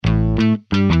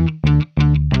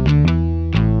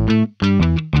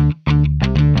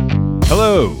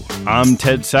Hello, I'm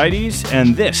Ted Seides,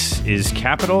 and this is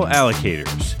Capital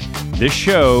Allocators. This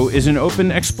show is an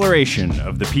open exploration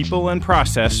of the people and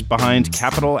process behind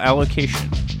capital allocation.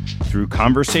 Through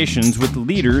conversations with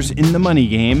leaders in the money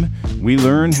game, we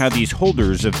learn how these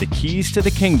holders of the keys to the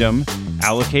kingdom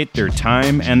allocate their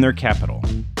time and their capital.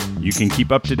 You can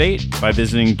keep up to date by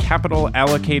visiting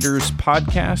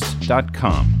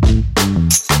capitalallocatorspodcast.com.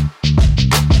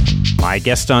 My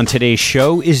guest on today's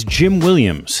show is Jim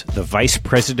Williams, the Vice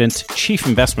President, Chief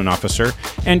Investment Officer,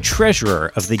 and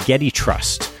Treasurer of the Getty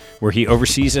Trust, where he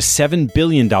oversees a $7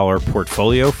 billion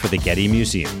portfolio for the Getty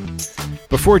Museum.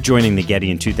 Before joining the Getty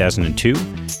in 2002,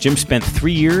 Jim spent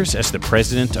 3 years as the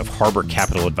president of Harbor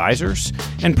Capital Advisors,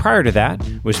 and prior to that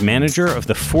was manager of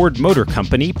the Ford Motor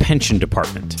Company Pension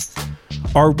Department.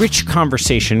 Our rich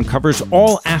conversation covers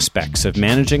all aspects of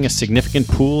managing a significant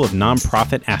pool of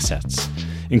nonprofit assets,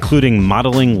 including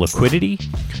modeling liquidity,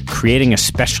 creating a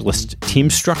specialist team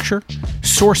structure,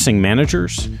 sourcing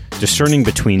managers, discerning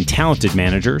between talented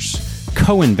managers,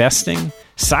 co-investing,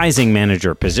 sizing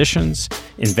manager positions,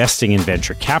 investing in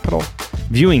venture capital,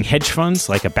 viewing hedge funds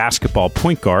like a basketball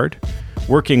point guard,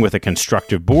 working with a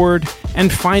constructive board,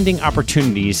 and finding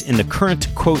opportunities in the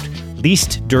current, quote,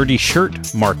 least dirty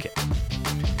shirt market.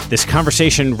 This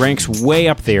conversation ranks way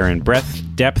up there in breadth,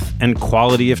 depth, and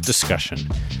quality of discussion.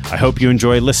 I hope you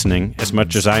enjoy listening as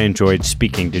much as I enjoyed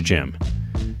speaking to Jim.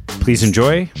 Please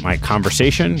enjoy my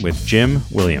conversation with Jim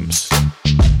Williams.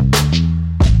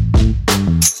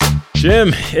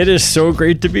 Jim, it is so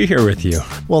great to be here with you.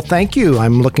 Well, thank you.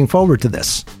 I'm looking forward to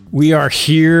this. We are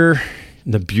here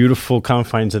in the beautiful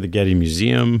confines of the Getty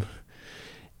Museum,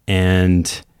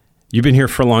 and you've been here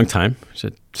for a long time. Is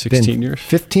it 16 years?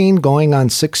 15 going on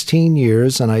 16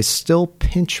 years, and I still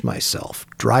pinch myself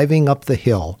driving up the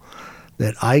hill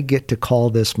that I get to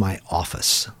call this my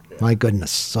office. My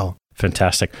goodness. So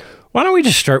fantastic. Why don't we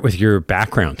just start with your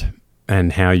background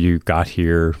and how you got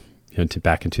here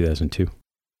back in 2002?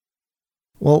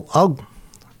 Well, I'll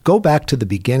go back to the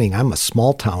beginning. I'm a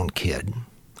small town kid,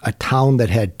 a town that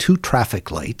had 2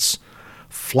 traffic lights,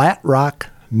 Flat Rock,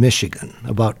 Michigan,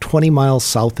 about 20 miles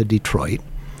south of Detroit,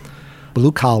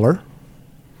 blue collar,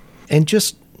 and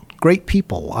just great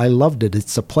people. I loved it.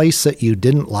 It's a place that you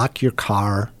didn't lock your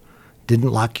car,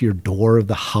 didn't lock your door of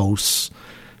the house.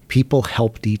 People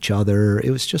helped each other. It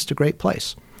was just a great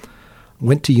place.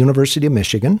 Went to University of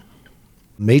Michigan,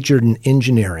 majored in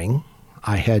engineering.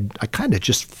 I kind of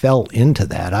just fell into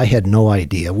that. I had no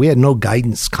idea. We had no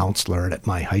guidance counselor at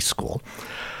my high school.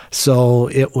 So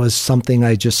it was something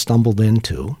I just stumbled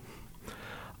into.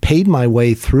 Paid my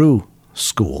way through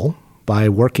school by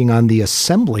working on the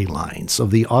assembly lines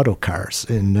of the auto cars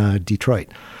in Detroit.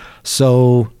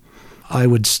 So I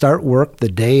would start work the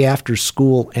day after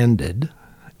school ended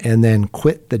and then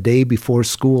quit the day before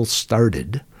school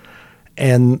started.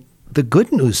 And the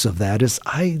good news of that is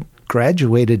I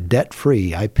graduated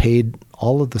debt-free. I paid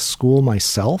all of the school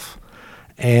myself,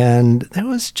 and there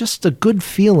was just a good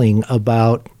feeling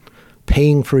about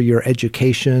paying for your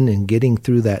education and getting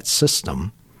through that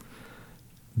system.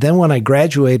 Then when I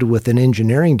graduated with an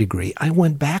engineering degree, I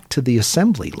went back to the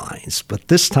assembly lines, but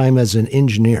this time as an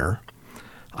engineer.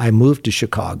 I moved to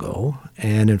Chicago,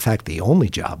 and in fact, the only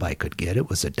job I could get, it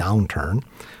was a downturn,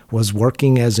 was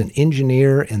working as an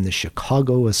engineer in the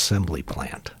Chicago assembly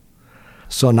plant.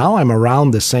 So now I'm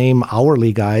around the same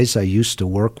hourly guys I used to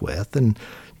work with and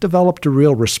developed a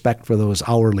real respect for those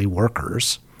hourly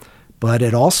workers. But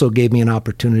it also gave me an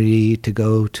opportunity to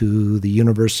go to the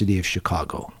University of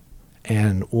Chicago.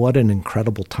 And what an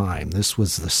incredible time. This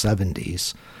was the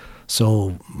 70s.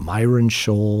 So Myron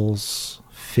Scholes,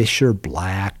 Fisher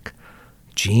Black,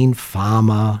 Gene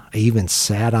Fama. I even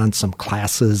sat on some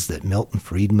classes that Milton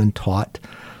Friedman taught.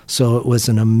 So it was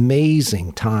an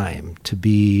amazing time to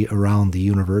be around the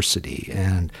university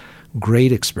and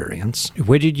great experience.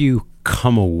 What did you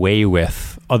come away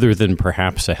with other than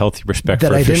perhaps a healthy respect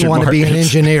that for I didn't want to be an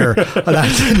engineer. But I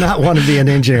did not want to be an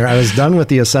engineer. I was done with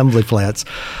the assembly plants.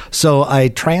 So I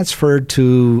transferred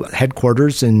to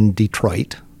headquarters in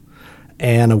Detroit,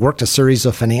 and I worked a series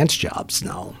of finance jobs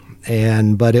now.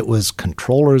 But it was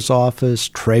controller's office,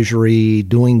 treasury,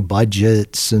 doing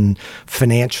budgets and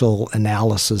financial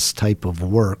analysis type of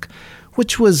work,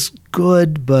 which was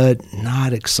good but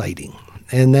not exciting.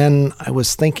 And then I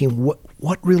was thinking,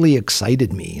 what really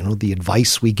excited me? The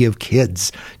advice we give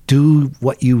kids, do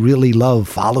what you really love,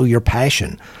 follow your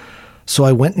passion. So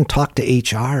I went and talked to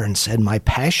HR and said my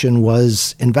passion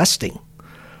was investing.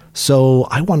 So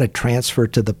I want to transfer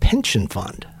to the pension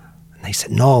fund. And they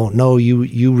said, no,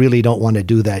 you really don't want to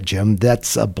do that, Jim.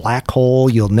 That's a black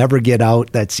hole. You'll never get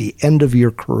out. That's the end of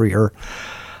your career.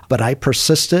 But I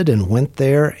persisted and went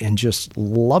there and just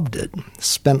loved it.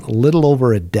 Spent a little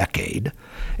over a decade.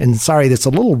 And sorry, that's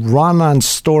a little run-on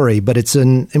story, but it's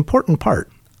an important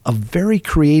part. A very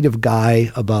creative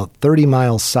guy about 30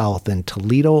 miles south in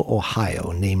Toledo,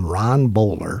 Ohio, named Ron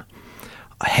Bowler,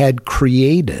 had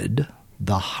created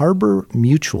the Harbor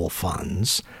Mutual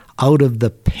Funds out of the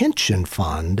pension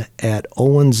fund at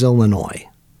Owens, Illinois.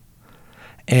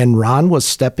 And Ron was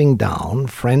stepping down. A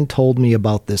friend told me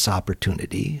about this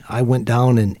opportunity. I went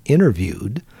down and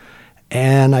interviewed,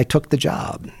 and I took the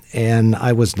job. And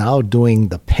I was now doing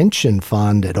the pension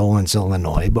fund at Owens,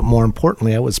 Illinois, but more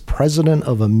importantly, I was president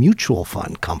of a mutual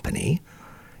fund company.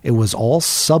 It was all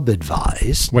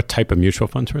sub-advised. What type of mutual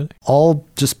funds were they? All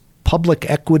just public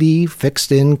equity,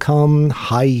 fixed income,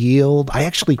 high yield. I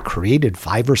actually created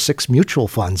 5 or 6 mutual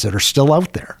funds that are still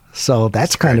out there. So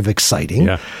that's kind of exciting.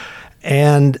 Yeah.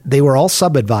 And they were all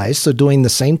sub-advised, so doing the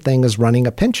same thing as running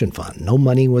a pension fund. No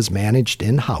money was managed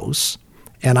in-house.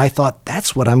 And I thought,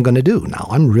 that's what I'm going to do now.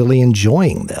 I'm really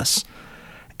enjoying this.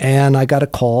 And I got a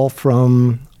call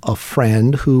from a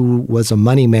friend who was a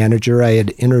money manager I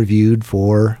had interviewed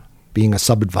for being a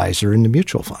sub-advisor in the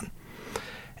mutual fund.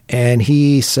 And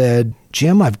he said,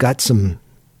 Jim, I've got some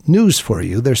news for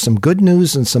you. There's some good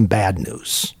news and some bad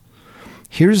news.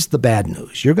 Here's the bad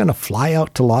news. You're going to fly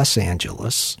out to Los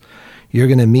Angeles. You're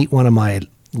going to meet one of my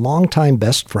longtime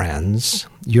best friends.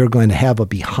 You're going to have a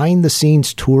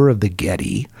behind-the-scenes tour of the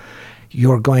Getty.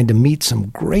 You're going to meet some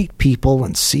great people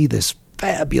and see this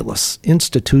fabulous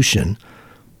institution.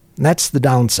 And that's the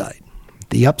downside.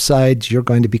 The upsides, you're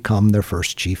going to become their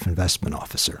first chief investment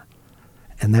officer.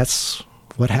 And that's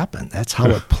what happened. That's how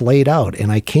it played out.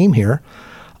 And I came here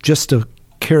just to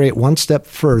carry it one step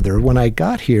further. When I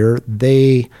got here,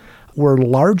 they were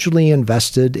largely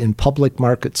invested in public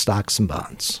market stocks and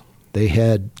bonds. They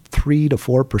had 3 to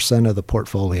 4% of the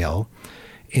portfolio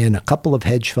in a couple of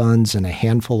hedge funds and a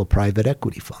handful of private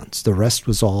equity funds. The rest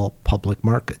was all public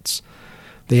markets.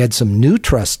 They had some new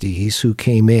trustees who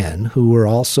came in who were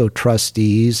also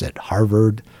trustees at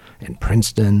Harvard and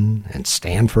Princeton and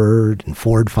Stanford and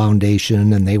Ford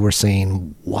Foundation, and they were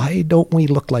saying, why don't we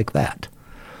look like that?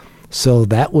 So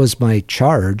that was my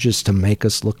charge, is to make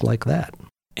us look like that.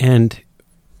 And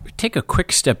take a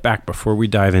quick step back before we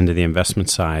dive into the investment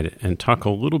side and talk a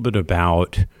little bit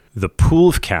about the pool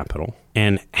of capital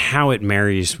and how it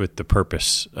marries with the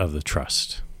purpose of the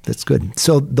trust. That's good.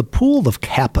 So the pool of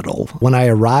capital, when I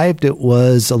arrived, it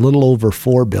was a little over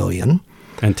 $4 billion.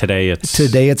 And today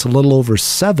it's a little over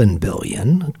 $7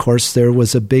 billion. Of course, there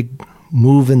was a big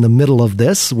move in the middle of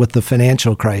this with the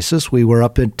financial crisis. We were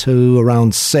up into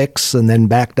around 6 and then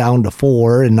back down to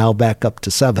 4 and now back up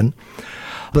to 7.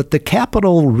 But the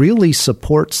capital really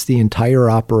supports the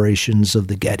entire operations of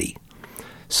the Getty.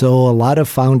 So a lot of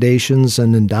foundations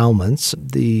and endowments,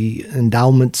 the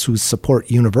endowments who support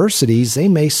universities, they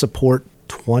may support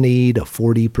 20 to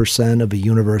 40% of a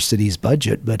university's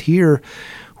budget. But here,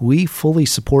 we fully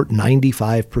support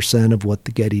 95% of what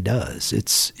the Getty does.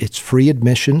 It's free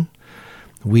admission.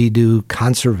 We do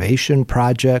conservation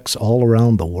projects all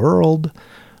around the world.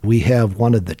 We have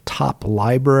one of the top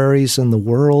libraries in the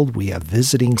world. We have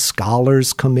visiting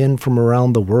scholars come in from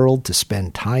around the world to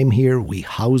spend time here. We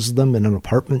house them in an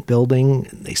apartment building.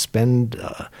 They spend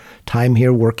time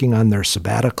here working on their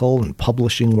sabbatical and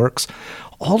publishing works.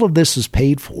 All of this is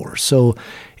paid for. So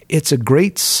it's a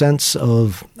great sense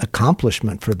of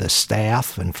accomplishment for the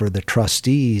staff and for the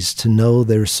trustees to know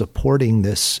they're supporting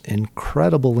this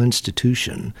incredible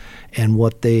institution and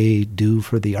what they do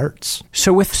for the arts.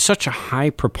 So with such a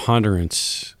high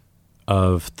preponderance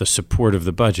of the support of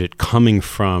the budget coming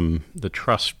from the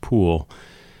trust pool,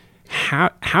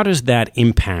 how does that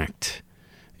impact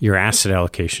your asset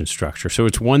allocation structure? So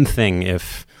it's one thing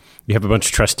if you have a bunch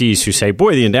of trustees who say,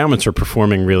 boy, the endowments are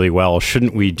performing really well,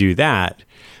 shouldn't we do that?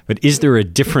 But is there a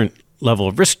different level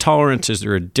of risk tolerance? Is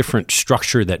there a different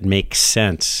structure that makes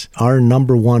sense? Our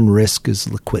number one risk is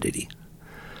liquidity.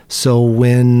 So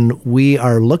when we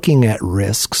are looking at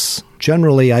risks,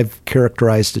 generally I've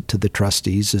characterized it to the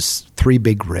trustees as 3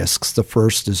 big risks. The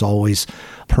first is always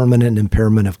permanent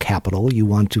impairment of capital. You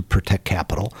want to protect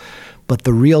capital. But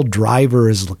the real driver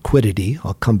is liquidity.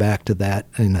 I'll come back to that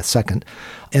in a second.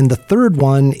 And the third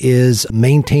one is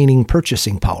maintaining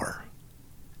purchasing power.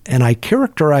 And I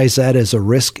characterize that as a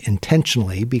risk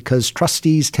intentionally because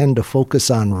trustees tend to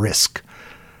focus on risk.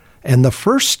 And the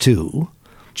first 2,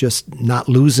 just not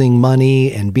losing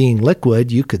money and being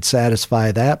liquid, you could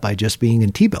satisfy that by just being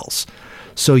in T-bills.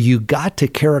 So you got to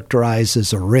characterize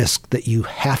as a risk that you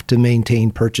have to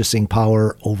maintain purchasing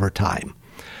power over time.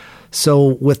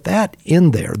 So with that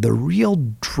in there, the real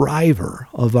driver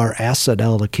of our asset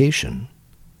allocation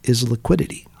is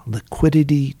liquidity.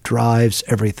 Liquidity drives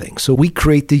everything. So we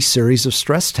create these series of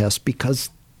stress tests because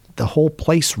the whole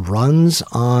place runs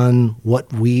on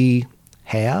what we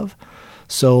have.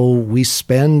 So we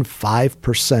spend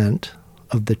 5%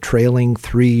 of the trailing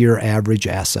 3-year average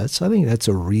assets. I think that's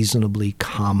a reasonably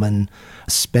common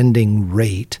spending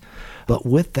rate. But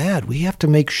with that, we have to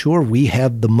make sure we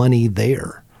have the money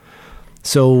there.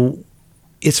 So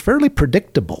it's fairly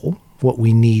predictable what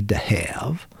we need to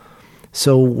have.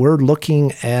 So we're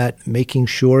looking at making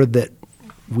sure that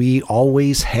we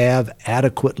always have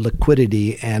adequate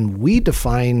liquidity, and we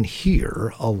define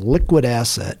here a liquid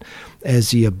asset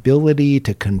as the ability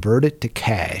to convert it to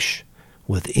cash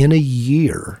within a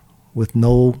year with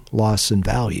no loss in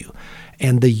value.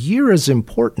 And the year is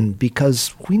important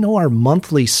because we know our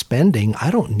monthly spending. I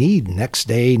don't need next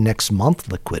day, next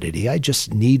month liquidity. I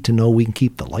just need to know we can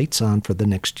keep the lights on for the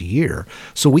next year.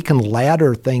 So we can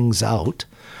ladder things out,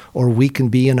 or we can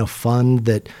be in a fund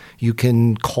that you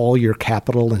can call your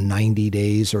capital in 90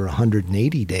 days or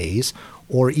 180 days,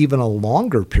 or even a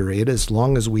longer period, as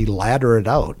long as we ladder it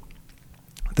out,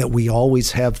 that we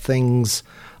always have things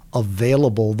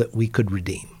available that we could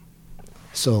redeem.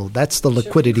 So that's the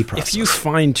liquidity process. If you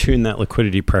fine-tune that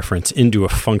liquidity preference into a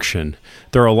function,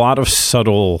 there are a lot of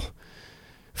subtle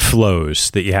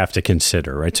flows that you have to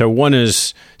consider, right? So one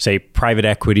is, say, private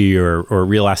equity or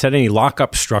real asset, any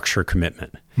lockup structure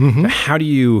commitment. Mm-hmm. How do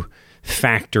you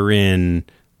factor in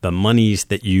the monies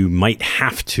that you might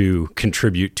have to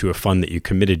contribute to a fund that you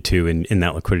committed to in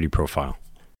that liquidity profile?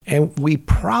 And we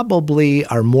probably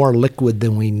are more liquid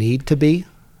than we need to be.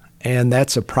 And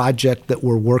that's a project that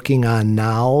we're working on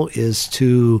now, is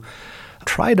to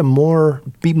try to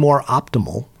be more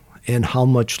optimal in how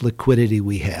much liquidity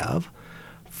we have.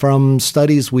 From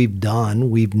studies we've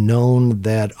done, we've known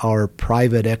that our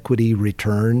private equity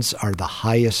returns are the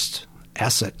highest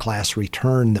asset class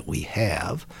return that we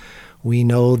have. We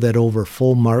know that over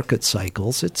full market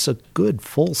cycles, it's a good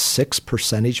full 6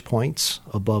 percentage points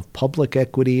above public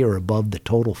equity or above the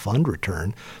total fund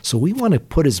return. So we want to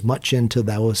put as much into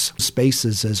those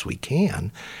spaces as we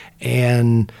can.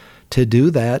 And to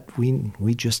do that,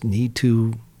 we just need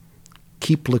to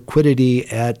keep liquidity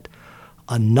at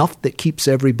enough that keeps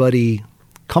everybody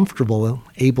comfortable,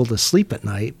 able to sleep at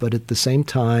night, but at the same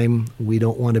time, we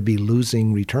don't want to be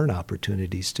losing return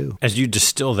opportunities too. As you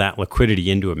distill that liquidity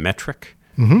into a metric,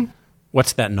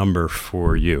 what's that number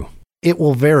for you? It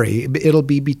will vary. It'll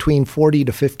be between 40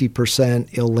 to 50%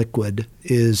 illiquid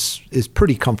is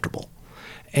pretty comfortable.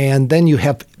 And then you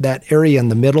have that area in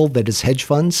the middle that is hedge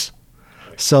funds.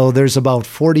 So there's about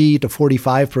 40 to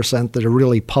 45% that are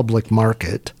really public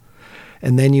market.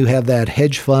 And then you have that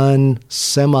hedge fund,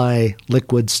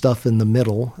 semi-liquid stuff in the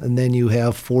middle. And then you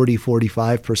have 40,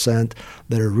 45%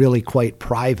 that are really quite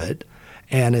private.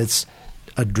 And it's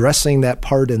addressing that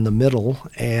part in the middle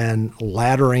and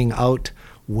laddering out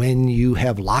when you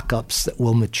have lockups that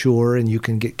will mature and you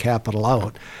can get capital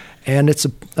out. And it's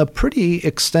a pretty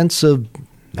extensive,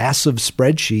 massive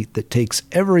spreadsheet that takes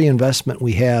every investment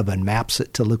we have and maps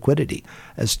it to liquidity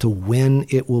as to when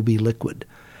it will be liquid.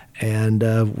 And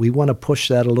we want to push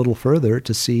that a little further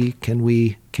to see can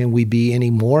we be any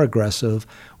more aggressive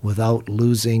without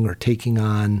losing or taking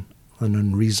on an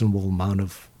unreasonable amount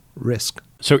of risk.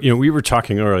 So, we were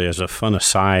talking earlier as a fun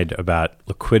aside about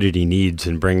liquidity needs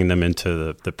and bringing them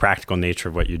into the practical nature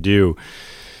of what you do.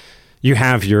 You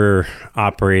have your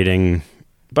operating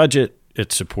budget.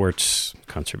 It supports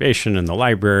conservation and the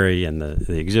library and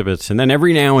the exhibits. And then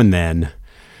every now and then,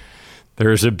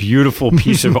 there's a beautiful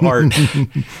piece of art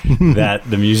that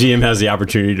the museum has the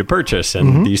opportunity to purchase,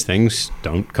 and these things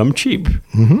don't come cheap.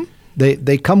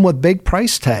 They come with big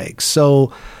price tags.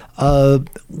 So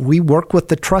we work with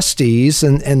the trustees,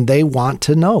 and they want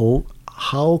to know,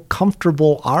 how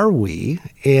comfortable are we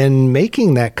in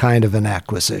making that kind of an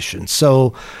acquisition?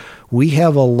 So we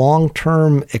have a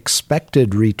long-term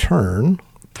expected return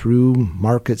through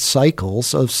market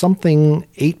cycles of something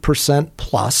 8%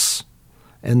 plus.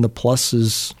 And the plus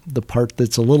is the part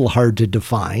that's a little hard to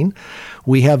define.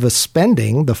 We have a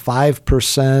spending, the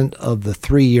 5% of the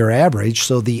 3-year average,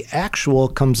 so the actual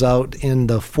comes out in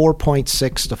the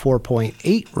 4.6 to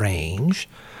 4.8 range.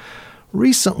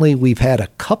 Recently, we've had a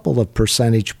couple of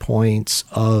percentage points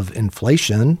of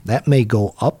inflation. That may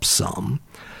go up some.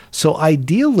 So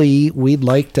ideally, we'd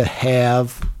like to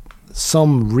have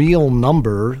some real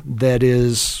number that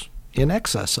is in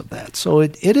excess of that. So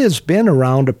it has been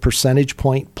around a percentage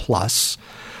point plus.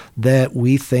 that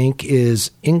we think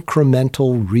is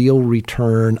incremental real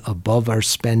return above our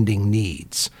spending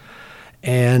needs.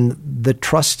 And the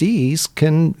trustees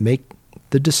can make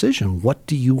the decision. What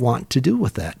do you want to do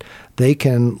with that? They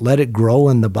can let it grow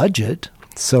in the budget,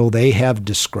 so they have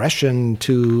discretion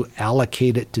to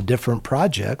allocate it to different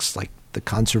projects like the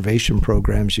conservation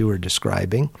programs you were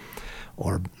describing,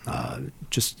 or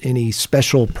just any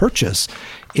special purchase.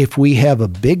 If we have a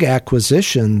big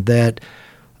acquisition that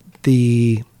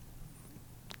the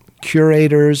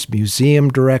curators, museum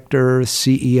director,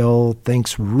 CEO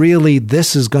thinks really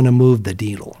this is going to move the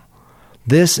needle.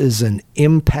 This is an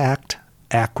impact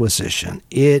acquisition.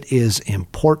 It is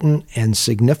important and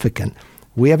significant.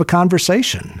 We have a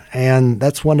conversation, and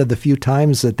that's one of the few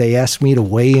times that they ask me to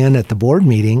weigh in at the board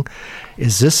meeting.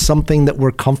 Is this something that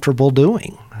we're comfortable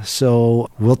doing? So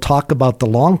we'll talk about the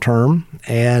long term,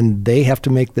 and they have to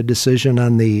make the decision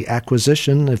on the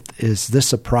acquisition. Is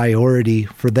this a priority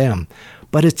for them?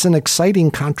 But it's an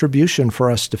exciting contribution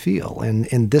for us to feel. And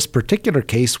in this particular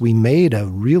case, we made a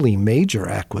really major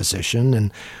acquisition,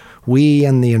 and we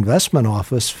in the investment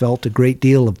office felt a great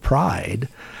deal of pride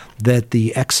that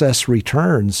the excess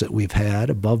returns that we've had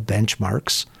above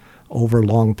benchmarks over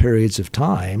long periods of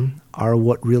time are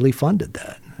what really funded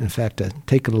that. In fact, to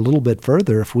take it a little bit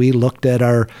further, if we looked at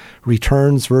our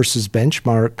returns versus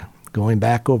benchmark going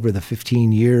back over the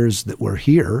 15 years that we're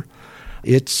here,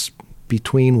 it's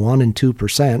between 1% and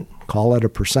 2%, call it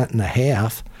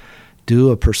 1.5%.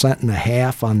 Do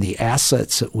 1.5% on the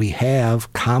assets that we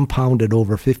have compounded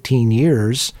over 15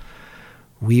 years.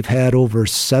 We've had over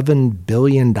 $7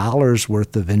 billion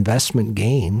worth of investment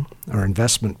gain or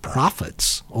investment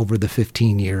profits over the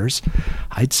 15 years.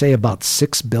 I'd say about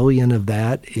 $6 billion of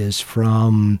that is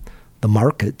from the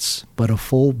markets, but a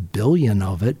full $1 billion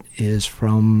of it is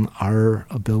from our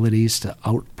abilities to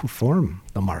outperform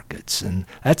the markets. And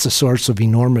that's a source of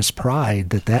enormous pride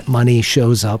that money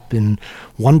shows up in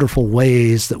wonderful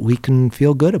ways that we can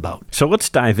feel good about. So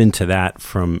let's dive into that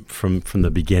from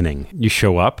the beginning. You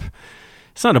show up.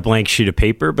 It's not a blank sheet of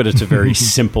paper, but it's a very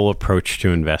simple approach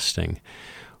to investing.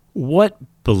 What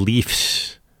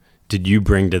beliefs did you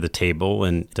bring to the table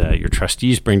and your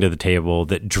trustees bring to the table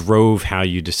that drove how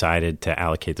you decided to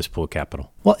allocate this pool of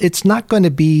capital? Well, it's not going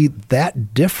to be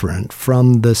that different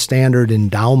from the standard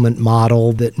endowment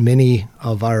model that many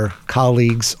of our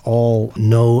colleagues all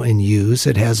know and use.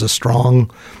 It has a strong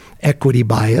equity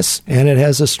bias, and it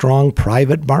has a strong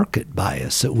private market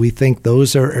bias. That we think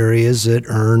those are areas that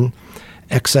earn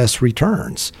excess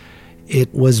returns.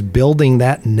 It was building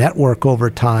that network over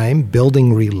time,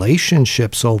 building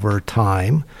relationships over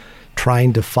time,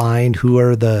 trying to find who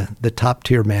are the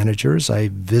top-tier managers. I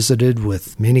visited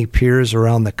with many peers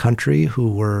around the country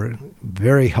who were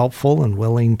very helpful and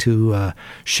willing to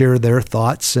share their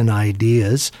thoughts and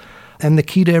ideas. And the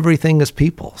key to everything is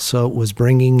people. So it was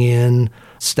bringing in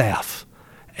staff.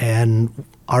 And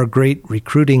our great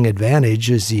recruiting advantage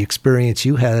is the experience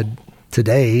you had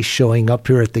today showing up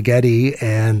here at the Getty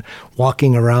and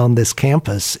walking around this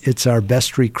campus. It's our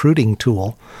best recruiting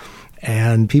tool,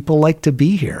 and people like to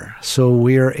be here. So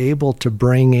we are able to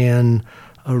bring in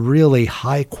a really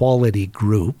high-quality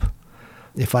group.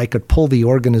 If I could pull the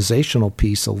organizational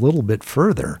piece a little bit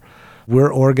further,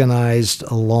 we're organized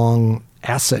along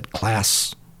asset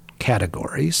class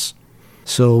categories.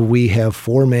 So we have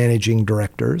 4 managing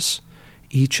directors.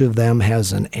 Each of them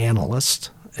has an analyst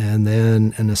and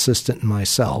then an assistant and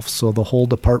myself. So the whole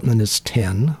department is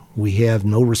 10. We have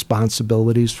no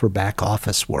responsibilities for back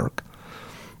office work.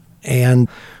 And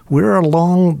we're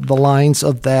along the lines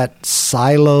of that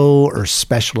silo or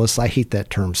specialist, I hate that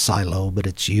term silo, but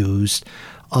it's used,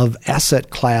 of asset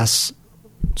class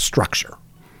structure.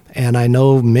 And I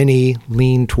know many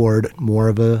lean toward more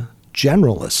of a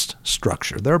generalist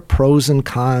structure. There are pros and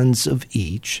cons of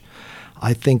each.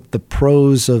 I think the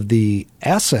pros of the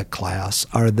asset class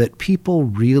are that people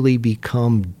really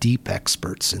become deep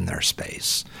experts in their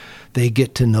space. They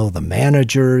get to know the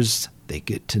managers, they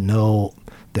get to know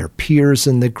their peers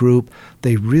in the group.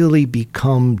 They really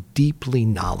become deeply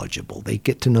knowledgeable. They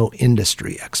get to know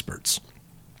industry experts.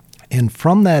 And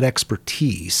from that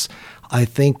expertise, I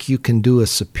think you can do a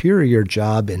superior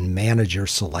job in manager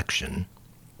selection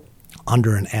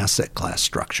under an asset class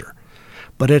structure.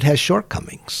 But it has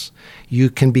shortcomings. You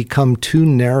can become too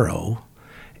narrow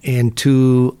and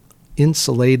too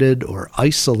insulated or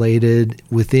isolated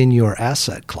within your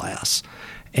asset class.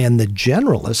 And the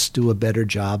generalists do a better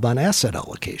job on asset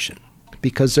allocation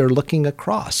because they're looking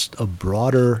across a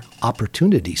broader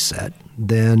opportunity set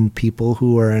than people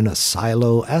who are in a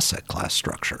silo asset class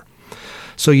structure.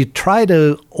 So you try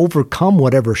to overcome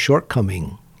whatever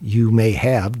shortcoming you may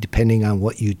have, depending on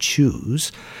what you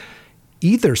choose.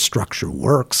 Either structure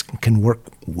works, can work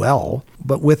well,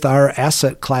 but with our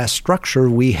asset class structure,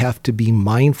 we have to be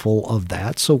mindful of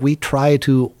that. So we try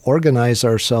to organize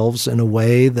ourselves in a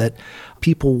way that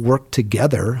people work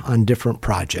together on different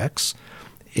projects.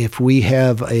 If we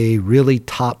have a really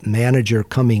top manager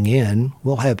coming in,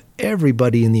 we'll have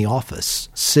everybody in the office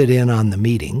sit in on the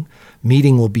meeting.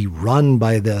 Meeting will be run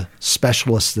by the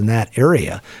specialists in that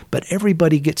area, but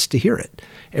everybody gets to hear it.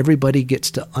 Everybody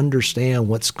gets to understand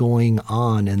what's going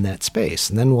on in that space.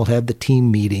 And then we'll have the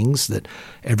team meetings that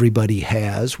everybody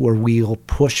has where we'll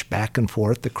push back and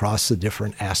forth across the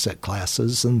different asset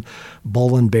classes and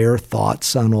bull and bear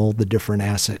thoughts on all the different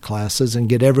asset classes and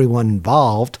get everyone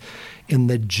involved in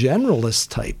the generalist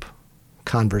type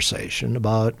conversation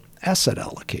about asset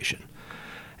allocation.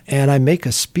 And I make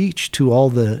a speech to all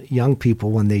the young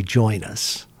people when they join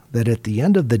us that at the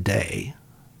end of the day,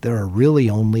 there are really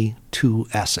only two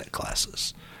asset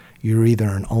classes. You're either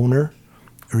an owner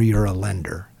or you're a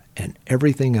lender, and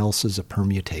everything else is a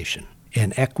permutation.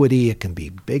 In equity, it can be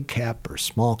big cap or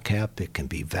small cap. It can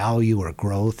be value or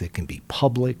growth. It can be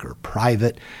public or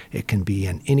private. It can be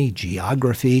in any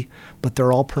geography, but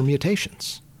they're all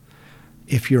permutations.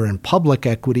 If you're in public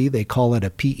equity, they call it a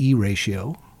PE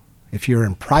ratio. If you're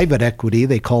in private equity,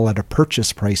 they call it a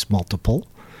purchase price multiple.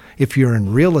 If you're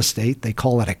in real estate, they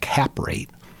call it a cap rate.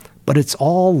 But it's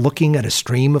all looking at a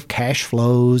stream of cash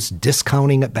flows,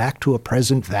 discounting it back to a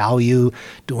present value,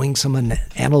 doing some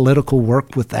analytical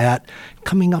work with that,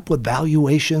 coming up with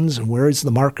valuations and where is the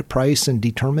market price and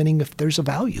determining if there's a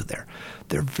value there.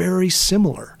 They're very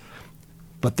similar,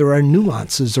 but there are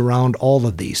nuances around all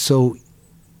of these. So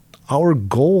our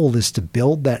goal is to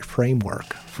build that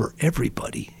framework for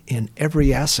everybody in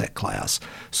every asset class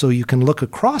so you can look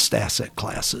across asset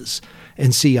classes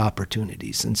and see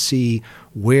opportunities and see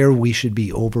where we should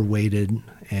be overweighted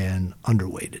and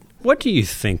underweighted. What do you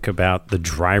think about the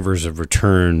drivers of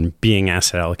return being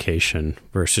asset allocation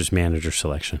versus manager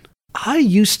selection? I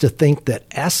used to think that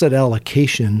asset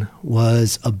allocation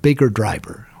was a bigger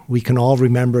driver. We can all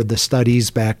remember the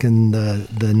studies back in the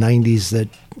 90s that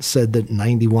said that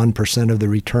 91% of the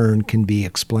return can be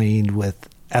explained with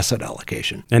asset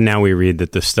allocation. And now we read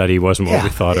that the study wasn't what we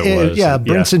thought it was.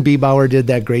 Brinson Biebauer did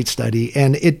that great study,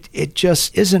 and it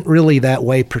just isn't really that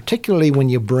way, particularly when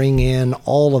you bring in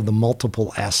all of the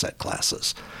multiple asset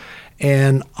classes.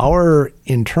 And our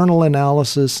internal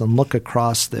analysis and look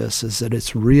across this is that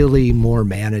it's really more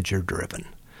manager-driven.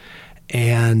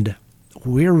 And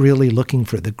we're really looking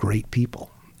for the great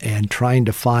people and trying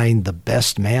to find the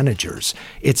best managers.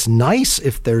 It's nice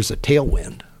if there's a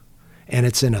tailwind, and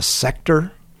it's in a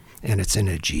sector, and it's in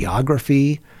a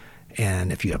geography,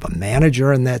 and if you have a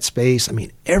manager in that space, I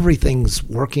mean, everything's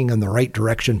working in the right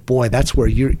direction. Boy, that's where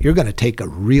you're going to take a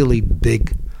really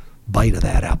big bite of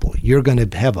that apple. You're going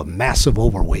to have a massive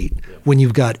overweight when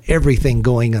you've got everything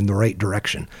going in the right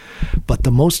direction. But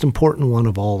the most important one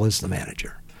of all is the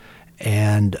manager.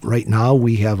 And right now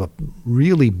we have a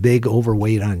really big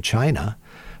overweight on China,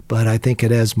 but I think it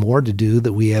has more to do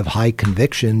that we have high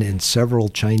conviction in several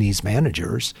Chinese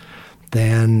managers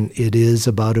than it is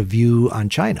about a view on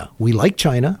China. We like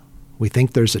China. We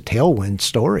think there's a tailwind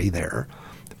story there.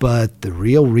 But the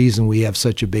real reason we have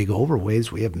such a big overweight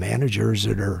is we have managers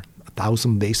that are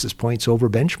 1,000 basis points over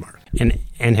benchmark.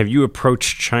 And have you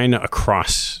approached China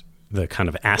across the kind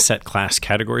of asset class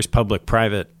categories, public,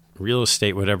 private, real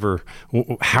estate, whatever?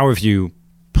 How have you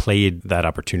played that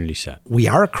opportunity set? We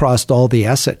are across all the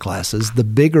asset classes. The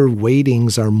bigger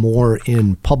weightings are more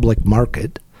in public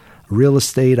market. Real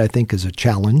estate, I think, is a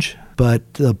challenge,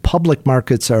 but the public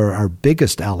markets are our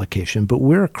biggest allocation, but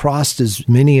we're across as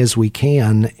many as we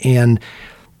can, and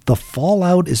the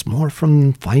fallout is more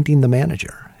from finding the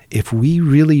manager. If we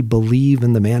really believe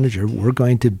in the manager, we're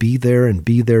going to be there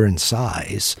in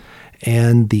size,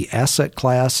 and the asset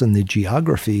class and the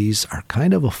geographies are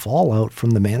kind of a fallout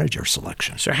from the manager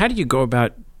selection. So how do you go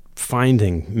about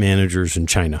finding managers in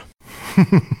China?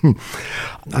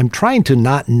 I'm trying to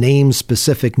not name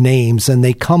specific names, and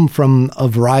they come from a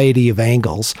variety of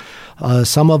angles.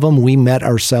 Some of them we met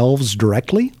ourselves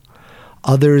directly.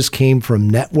 Others came from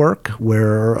network,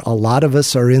 where a lot of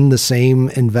us are in the same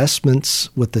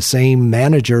investments with the same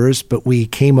managers, but we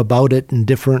came about it in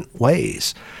different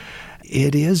ways.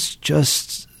 It is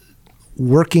just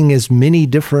working as many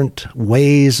different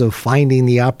ways of finding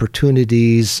the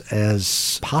opportunities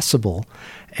as possible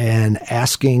and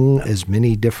asking as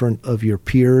many different of your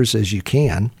peers as you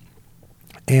can.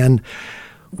 And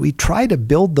we try to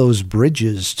build those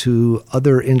bridges to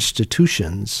other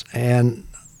institutions and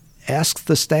ask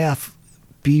the staff,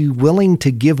 be willing to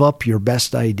give up your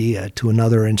best idea to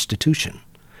another institution.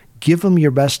 give them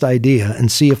your best idea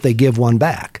and see if they give one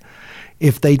back.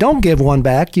 If they don't give one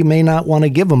back, you may not want to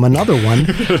give them another one.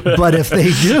 But if they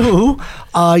do,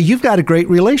 you've got a great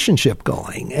relationship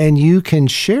going, and you can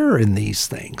share in these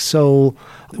things. So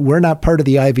we're not part of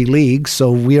the Ivy League,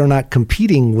 so we are not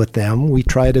competing with them. We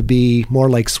try to be more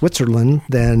like Switzerland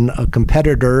than a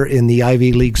competitor in the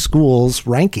Ivy League schools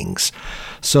rankings.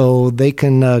 So they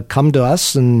can come to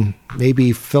us and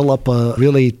maybe fill up a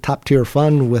really top-tier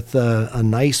fund with a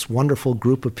nice, wonderful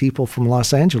group of people from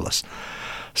Los Angeles.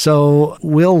 So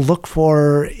we'll look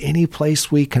for any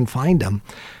place we can find them.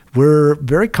 We're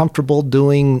very comfortable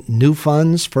doing new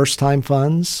funds, first-time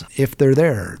funds, if they're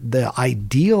there. The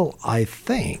ideal, I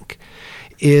think,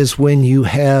 is when you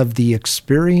have the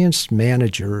experienced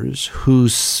managers who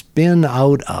spin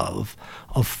out of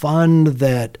a fund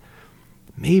that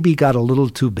maybe got a little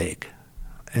too big.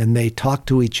 And they talk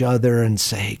to each other and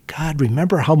say, God,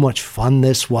 remember how much fun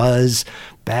this was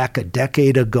back a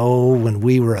decade ago when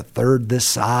we were a third this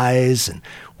size and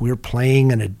we were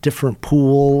playing in a different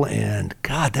pool, and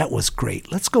God, that was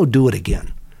great. Let's go do it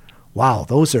again. Wow,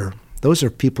 those are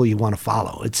people you want to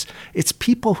follow. It's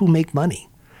people who make money.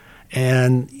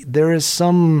 And there is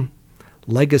some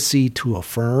legacy to a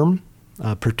firm,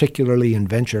 particularly in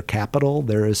venture capital.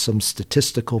 There is some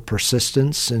statistical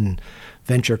persistence in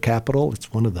venture capital.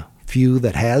 It's one of the few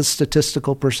that has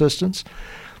statistical persistence.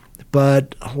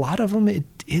 But a lot of them, it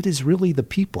is really the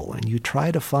people. And you try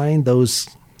to find those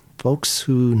folks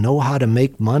who know how to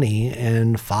make money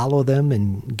and follow them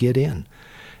and get in.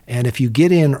 And if you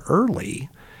get in early,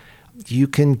 you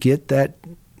can get that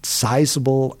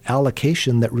sizable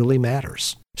allocation that really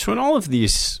matters. So in all of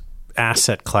these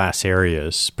asset class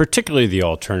areas, particularly the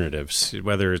alternatives,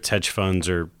 whether it's hedge funds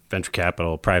or venture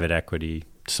capital, private equity,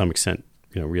 to some extent,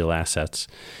 real assets.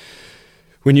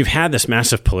 When you've had this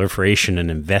massive proliferation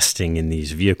and investing in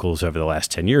these vehicles over the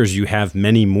last 10 years, you have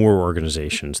many more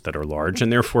organizations that are large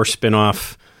and therefore spin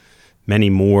off many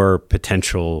more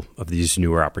potential of these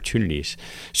newer opportunities.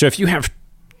 So if you have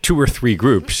 2 or 3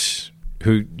 groups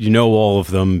who all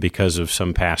of them because of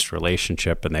some past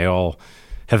relationship and they all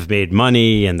have made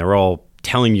money and they're all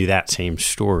telling you that same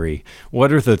story,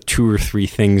 what are the 2 or 3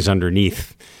 things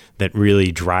underneath that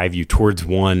really drive you towards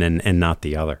one and not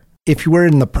the other? If you were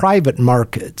in the private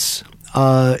markets,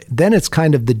 then it's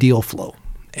kind of the deal flow.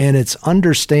 And it's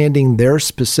understanding their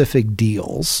specific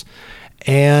deals.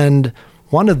 And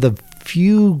one of the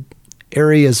few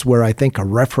areas where I think a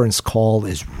reference call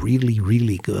is really,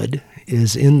 really good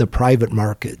is in the private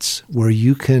markets, where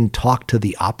you can talk to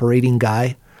the operating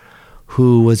guy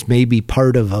who was maybe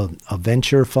part of a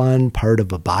venture fund, part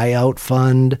of a buyout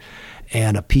fund,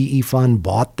 and a PE fund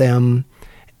bought them,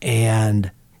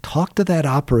 and talk to that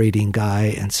operating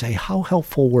guy and say, how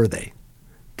helpful were they?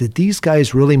 Did these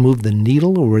guys really move the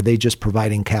needle, or were they just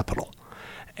providing capital?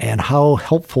 And how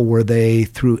helpful were they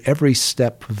through every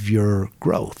step of your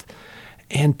growth?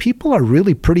 And people are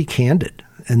really pretty candid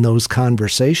in those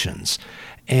conversations.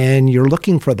 And you're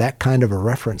looking for that kind of a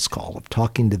reference call of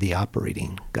talking to the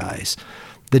operating guys.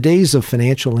 The days of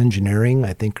financial engineering,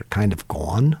 I think, are kind of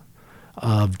gone,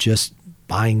 of just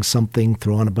buying something,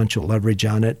 throwing a bunch of leverage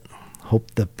on it,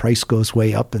 hope the price goes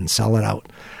way up and sell it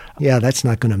out. Yeah, that's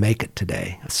not going to make it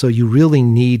today. So you really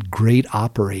need great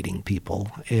operating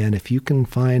people. And if you can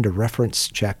find a reference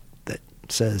check that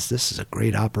says this is a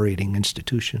great operating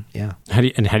institution, yeah. How do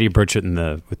you approach it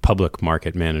with public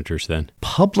market managers then?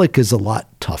 Public is a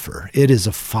lot tougher. It is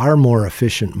a far more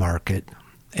efficient market.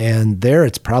 And there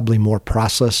it's probably more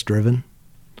process driven.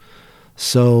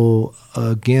 So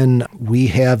again, we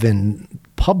have in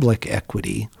public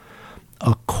equity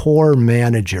a core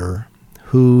manager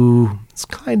who is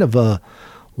kind of a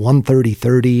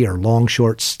 130-30 or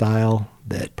long-short style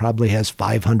that probably has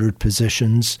 500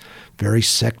 positions, very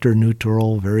sector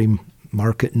neutral, very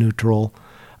market neutral,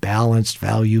 balanced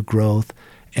value growth.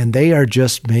 And they are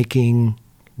just making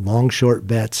long-short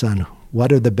bets on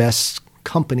what are the best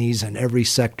companies in every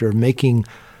sector, making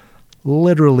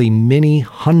literally many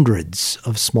hundreds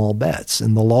of small bets.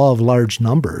 And the law of large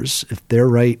numbers, if they're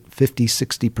right 50,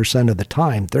 60% of the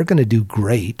time, they're going to do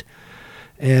great.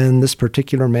 And this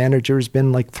particular manager has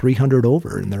been like 300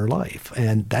 over in their life.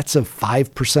 And that's a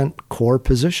 5% core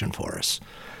position for us.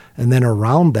 And then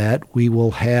around that, we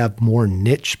will have more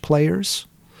niche players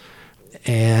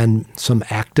and some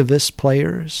activist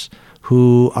players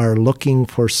who are looking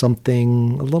for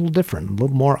something a little different, a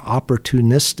little more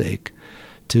opportunistic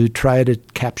to try to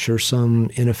capture some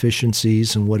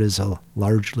inefficiencies in what is a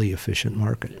largely efficient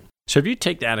market. So if you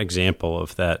take that example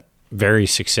of that very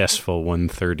successful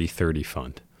 130-30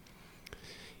 fund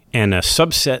and a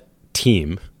subset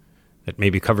team that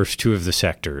maybe covers two of the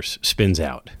sectors spins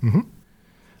out. Mm-hmm.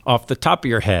 Off the top of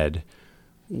your head,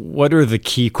 what are the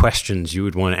key questions you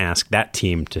would want to ask that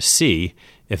team to see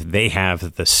if they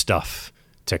have the stuff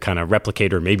to kind of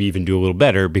replicate or maybe even do a little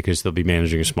better because they'll be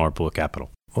managing a smaller pool of capital?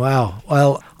 Wow.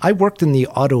 Well, I worked in the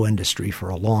auto industry for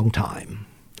a long time,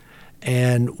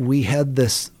 and we had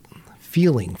this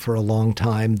feeling for a long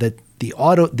time that the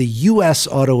U.S.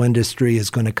 auto industry is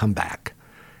going to come back.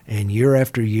 And year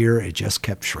after year, it just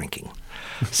kept shrinking.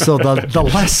 So the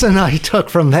lesson I took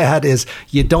from that is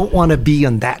you don't want to be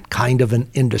in that kind of an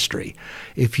industry.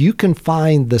 If you can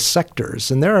find the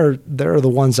sectors, and there are the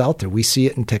ones out there. We see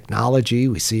it in technology.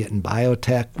 We see it in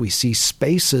biotech. We see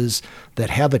spaces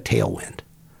that have a tailwind,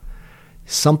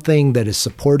 something that is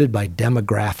supported by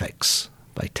demographics,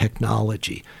 by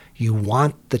technology. You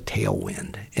want the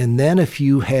tailwind. And then if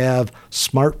you have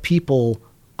smart people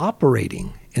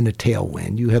operating in a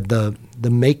tailwind, you have the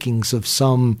makings of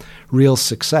some real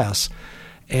success,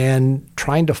 and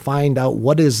trying to find out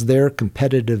what is their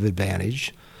competitive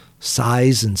advantage.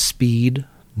 Size and speed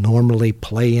normally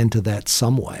play into that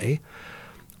some way.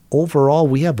 Overall,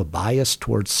 we have a bias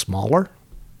towards smaller.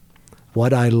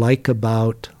 What I like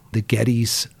about the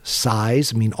Getty's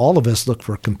size, I mean, all of us look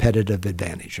for competitive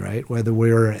advantage, right? Whether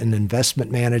we're an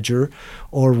investment manager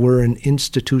or we're an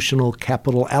institutional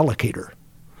capital allocator.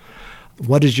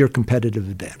 What is your competitive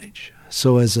advantage?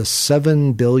 So as a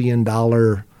 $7 billion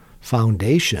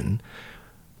foundation,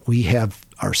 we have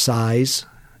our size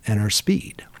and our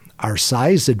speed. Our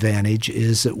size advantage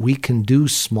is that we can do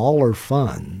smaller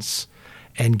funds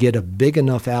and get a big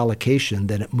enough allocation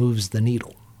that it moves the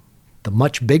needle. The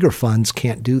much bigger funds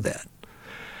can't do that.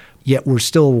 Yet we're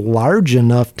still large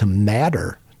enough to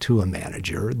matter to a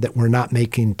manager that we're not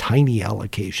making tiny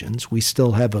allocations. We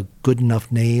still have a good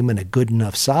enough name and a good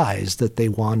enough size that they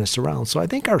want us around. So I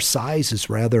think our size is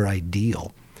rather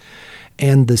ideal.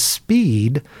 And the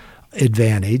speed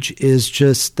advantage is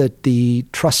just that the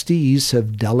trustees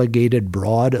have delegated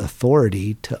broad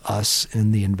authority to us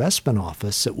in the investment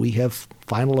office, that we have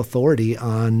final authority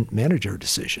on manager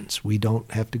decisions. We don't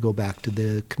have to go back to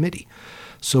the committee.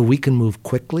 So we can move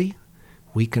quickly.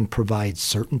 We can provide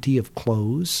certainty of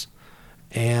close,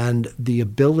 and the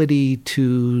ability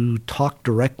to talk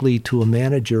directly to a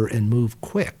manager and move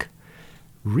quick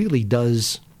really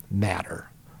does matter.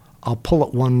 I'll pull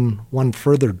it one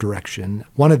further direction.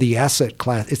 One of the asset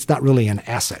class, it's not really an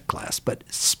asset class, but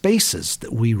spaces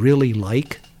that we really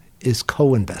like is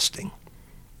co-investing.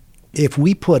 If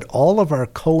we put all of our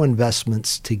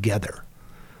co-investments together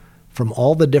from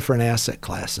all the different asset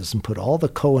classes and put all the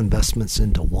co-investments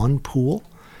into one pool,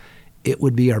 it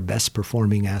would be our best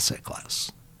performing asset class.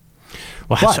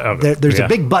 Well, but there's a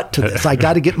big but to this. I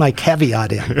got to get my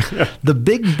caveat in. The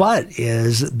big but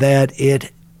is that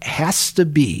it has to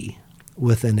be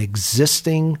with an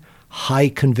existing high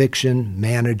conviction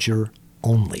manager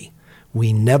only.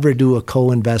 We never do a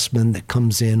co-investment that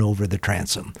comes in over the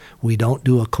transom. We don't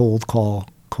do a cold call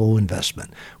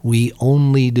co-investment. We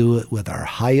only do it with our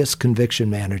highest conviction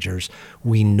managers.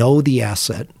 We know the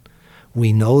asset.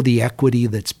 We know the equity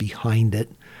that's behind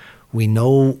it. We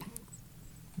know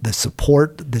the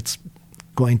support that's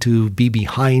going to be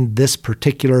behind this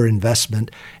particular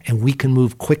investment, and we can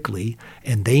move quickly,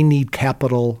 and they need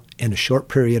capital in a short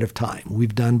period of time.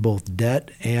 We've done both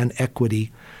debt and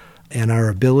equity, and our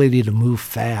ability to move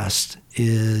fast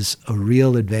is a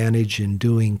real advantage in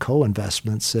doing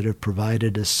co-investments that have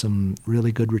provided us some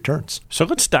really good returns. So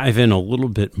let's dive in a little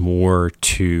bit more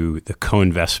to the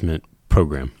co-investment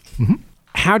program. Mm-hmm.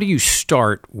 How do you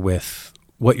start with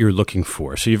what you're looking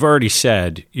for? So you've already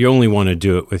said you only want to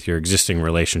do it with your existing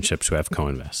relationships who have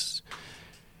co-invests.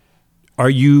 Are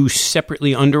you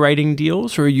separately underwriting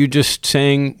deals, or are you just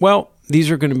saying, well, these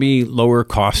are going to be lower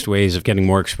cost ways of getting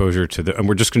more exposure to and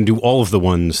we're just going to do all of the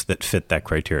ones that fit that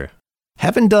criteria?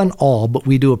 Haven't done all, but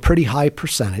we do a pretty high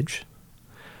percentage.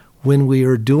 When we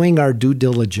are doing our due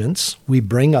diligence, we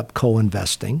bring up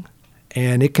co-investing,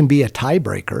 and it can be a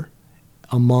tiebreaker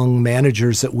among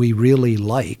managers that we really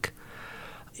like.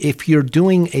 If you're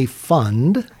doing a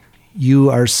fund, you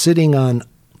are sitting on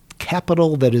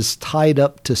capital that is tied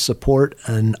up to support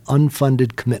an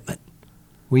unfunded commitment.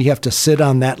 We have to sit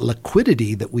on that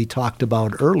liquidity that we talked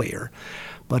about earlier.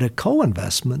 But a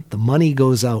co-investment, the money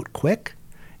goes out quick,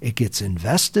 it gets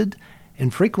invested,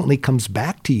 and frequently comes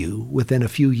back to you within a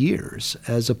few years,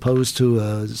 as opposed to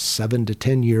a 7 to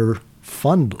 10 year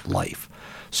fund life.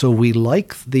 So we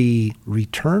like the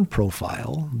return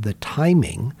profile, the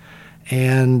timing,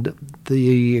 and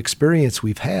the experience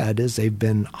we've had is they've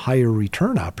been higher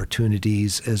return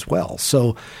opportunities as well.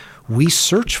 So we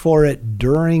search for it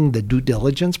during the due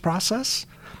diligence process,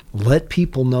 let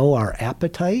people know our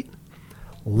appetite,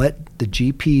 let the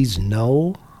GPs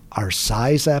know our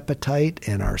size appetite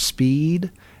and our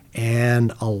speed,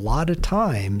 and a lot of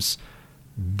times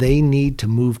they need to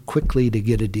move quickly to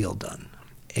get a deal done.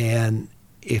 And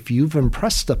if you've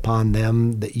impressed upon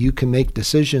them that you can make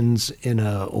decisions in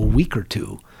a week or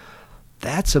two,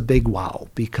 that's a big wow,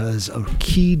 because a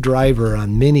key driver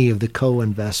on many of the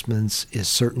co-investments is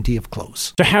certainty of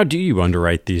close. So how do you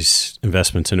underwrite these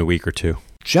investments in a week or two?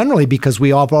 Generally, because we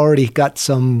have already got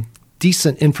some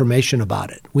decent information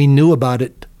about it. We knew about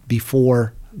it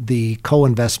before the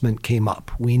co-investment came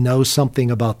up. We know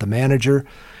something about the manager.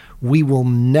 We will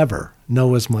never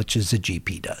know as much as a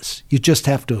GP does. You just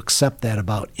have to accept that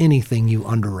about anything you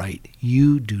underwrite.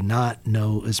 You do not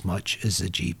know as much as a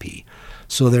GP.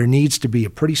 So there needs to be a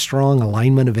pretty strong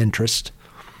alignment of interest,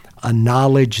 a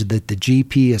knowledge that the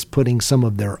GP is putting some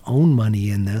of their own money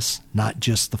in this, not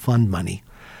just the fund money.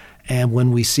 And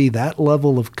when we see that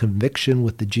level of conviction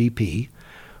with the GP,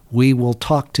 we will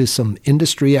talk to some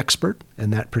industry expert in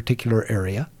that particular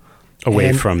area.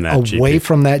 Away from that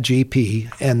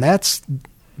GP. And that's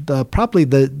probably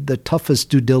the toughest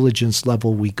due diligence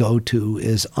level we go to,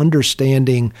 is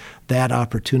understanding that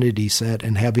opportunity set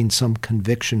and having some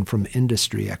conviction from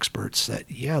industry experts that,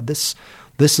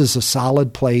 this is a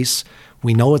solid place.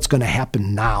 We know it's going to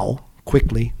happen now,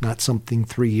 quickly, not something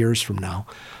 3 years from now.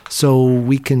 So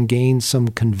we can gain some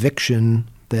conviction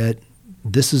that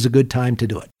this is a good time to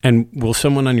do it. And will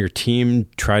someone on your team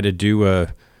try to do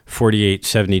a 48,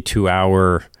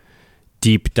 72-hour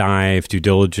deep dive due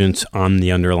diligence on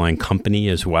the underlying company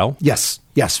as well? Yes,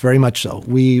 very much so.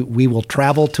 We will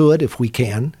travel to it if we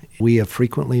can. We have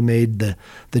frequently made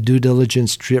the due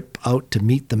diligence trip out to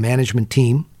meet the management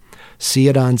team, see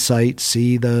it on site,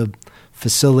 see the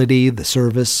facility, the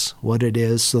service, what it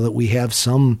is, so that we have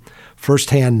some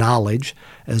firsthand knowledge,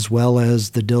 as well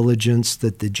as the diligence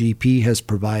that the GP has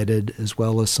provided, as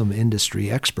well as some industry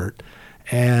expert,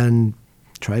 and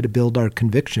try to build our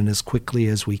conviction as quickly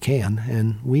as we can.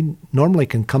 And we normally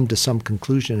can come to some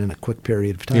conclusion in a quick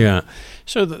period of time. Yeah.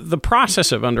 So the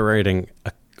process of underwriting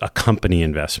a company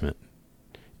investment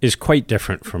is quite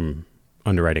different from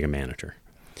underwriting a manager.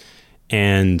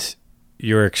 And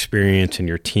your experience and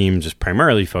your teams is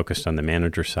primarily focused on the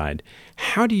manager side.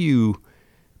 How do you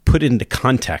put into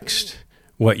context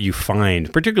what you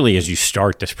find, particularly as you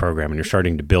start this program and you're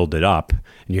starting to build it up,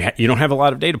 and you don't have a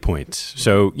lot of data points?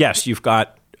 So yes, you've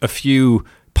got a few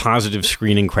positive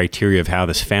screening criteria of how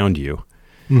this found you.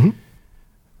 Mm-hmm.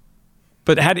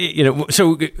 But how do you,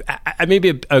 so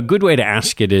maybe a good way to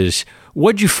ask it is,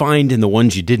 what'd you find in the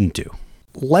ones you didn't do?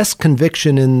 Less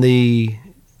conviction in the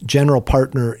general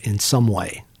partner in some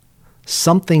way.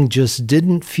 Something just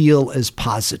didn't feel as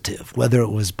positive, whether it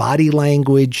was body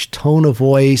language, tone of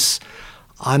voice,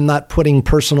 I'm not putting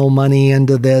personal money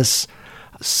into this,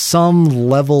 some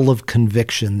level of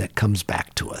conviction that comes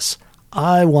back to us.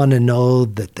 I want to know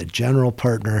that the general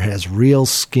partner has real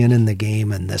skin in the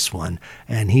game in this one,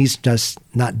 and he's just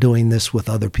not doing this with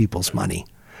other people's money.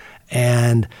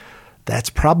 And that's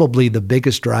probably the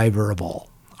biggest driver of all.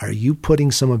 Are you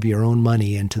putting some of your own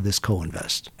money into this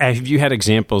co-invest? Have you had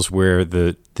examples where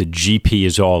the GP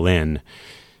is all in,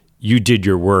 you did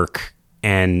your work,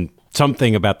 and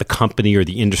something about the company or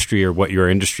the industry or what your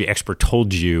industry expert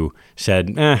told you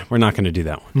said, we're not going to do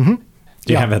that one? Mm-hmm.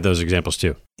 Do you have had those examples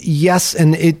too? Yes,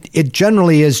 and it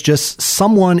generally is just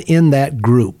someone in that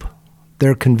group,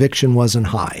 their conviction wasn't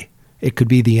high. It could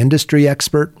be the industry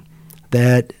expert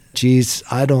that, geez,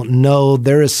 I don't know,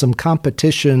 there is some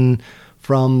competition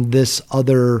from this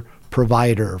other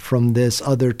provider, from this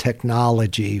other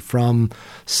technology, from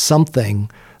something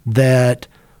that,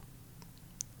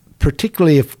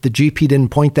 particularly if the GP didn't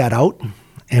point that out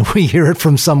and we hear it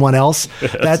from someone else,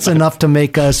 that's enough to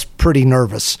make us pretty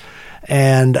nervous.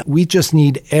 And we just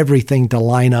need everything to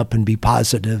line up and be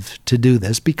positive to do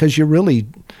this, because you're really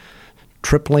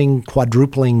tripling,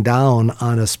 quadrupling down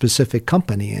on a specific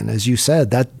company. And as you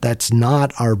said, that's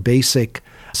not our basic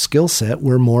skill set.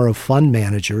 We're more of fund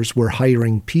managers. We're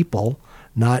hiring people,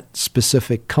 not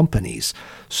specific companies.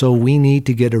 So we need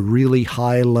to get a really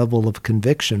high level of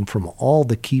conviction from all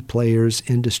the key players,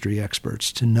 industry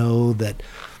experts, to know that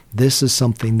this is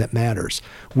something that matters.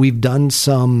 We've done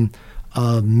some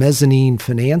mezzanine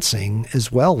financing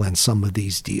as well in some of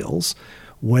these deals,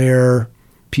 where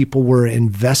people were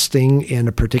investing in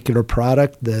a particular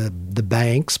product. The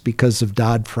banks, because of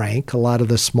Dodd-Frank, a lot of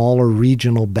the smaller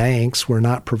regional banks were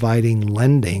not providing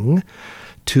lending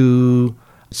to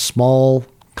small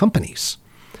companies.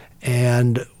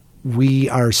 And we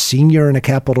are senior in a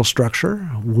capital structure.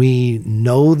 We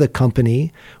know the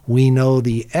company. We know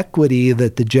the equity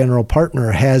that the general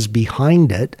partner has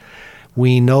behind it.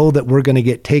 We know that we're going to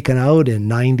get taken out in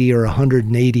 90 or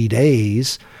 180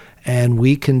 days, and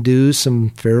we can do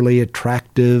some fairly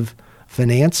attractive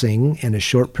financing in a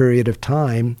short period of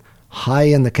time, high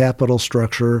in the capital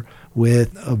structure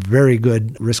with a very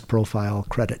good risk profile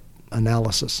credit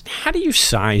analysis. How do you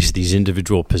size these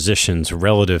individual positions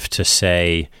relative to,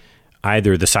 say,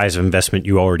 either the size of investment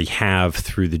you already have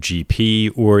through the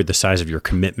GP or the size of your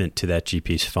commitment to that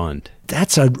GP's fund?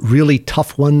 That's a really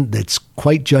tough one that's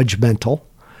quite judgmental.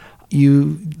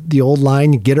 The old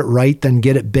line, you get it right, then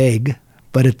get it big.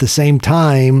 But at the same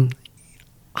time,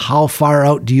 how far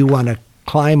out do you want to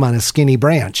climb on a skinny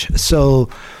branch? So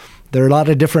there are a lot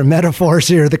of different metaphors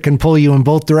here that can pull you in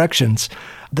both directions.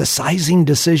 The sizing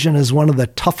decision is one of the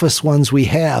toughest ones we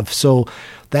have. So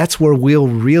that's where we'll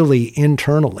really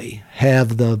internally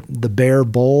have the bear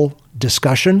bull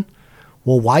discussion.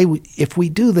 Well, if we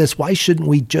do this, why shouldn't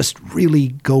we just really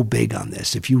go big on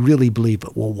this if you really believe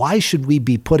it? Well, why should we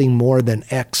be putting more than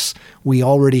X? We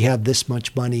already have this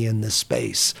much money in this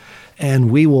space.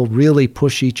 And we will really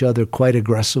push each other quite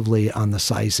aggressively on the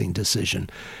sizing decision.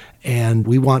 And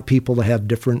we want people to have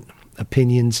different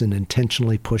opinions and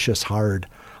intentionally push us hard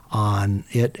on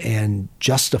it and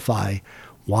justify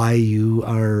why you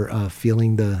are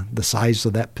feeling the size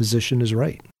of that position is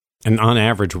right. And on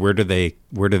average, where do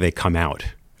they come out,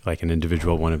 like an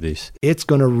individual one of these? It's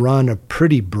going to run a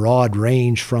pretty broad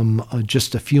range from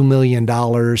just a few $1 million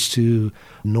to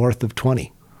north of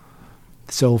 20.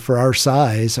 So for our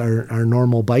size, our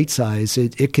normal bite size,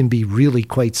 it can be really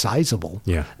quite sizable.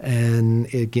 Yeah.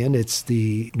 And again, it's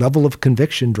the level of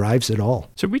conviction drives it all.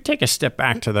 So we take a step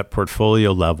back to that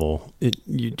portfolio level.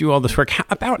 You do all this work.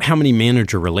 About how many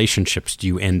manager relationships do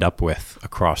you end up with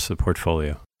across the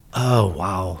portfolio? Oh,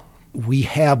 wow. We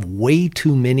have way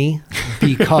too many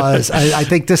because I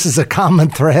think this is a common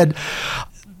thread.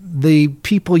 The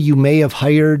people you may have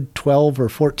hired 12 or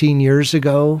 14 years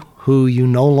ago who you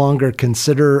no longer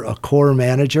consider a core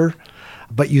manager,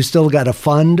 but you still got a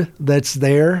fund that's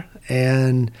there,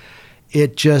 and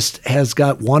it just has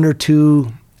got one or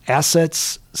two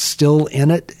assets still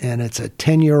in it, and it's a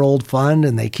 10-year-old fund,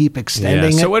 and they keep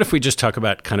extending it. So what if we just talk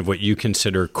about kind of what you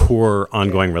consider core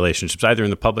ongoing relationships, either in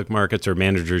the public markets or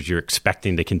managers you're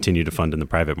expecting to continue to fund in the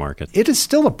private market? It is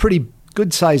still a pretty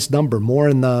good-sized number, more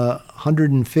in the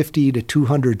 150 to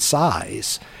 200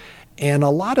 size. And a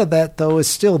lot of that, though, is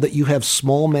still that you have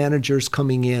small managers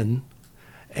coming in,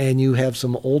 and you have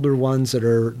some older ones that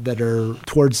are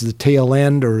towards the tail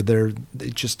end, or they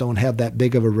just don't have that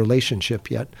big of a relationship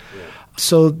yet. Yeah.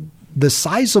 So the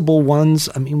sizable ones,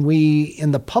 I mean,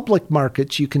 in the public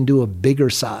markets, you can do a bigger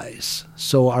size.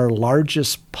 So our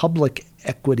largest public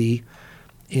equity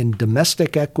in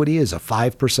domestic equity is a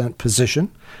 5%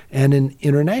 position, and in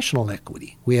international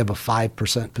equity, we have a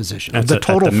 5% position. That's the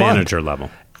total at the fund. Manager level.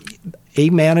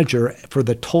 A manager for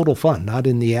the total fund, not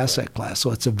in the asset class.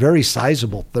 So it's a very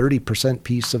sizable 30%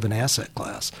 piece of an asset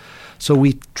class. So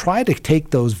we try to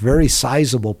take those very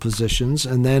sizable positions,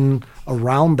 and then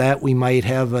around that we might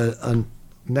have a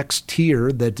next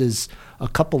tier that is a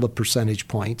couple of percentage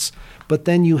points. But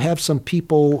then you have some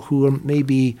people who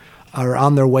maybe are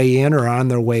on their way in or on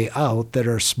their way out that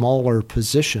are smaller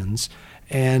positions.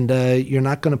 And you're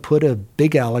not going to put a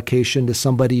big allocation to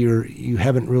somebody you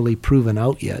haven't really proven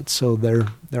out yet. So there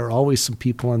are always some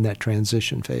people in that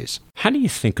transition phase. How do you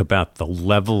think about the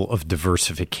level of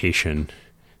diversification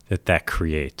that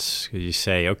creates? You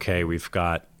say, okay, we've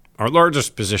got our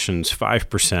largest positions,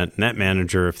 5%, and that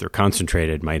manager, if they're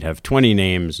concentrated, might have 20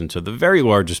 names. And so the very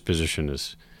largest position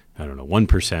is,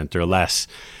 1% or less.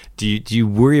 Do you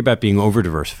worry about being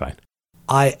over-diversified?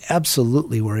 I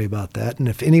absolutely worry about that. And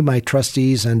if any of my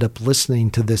trustees end up listening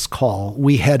to this call,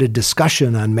 we had a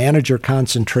discussion on manager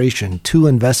concentration 2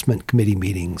 investment committee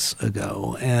meetings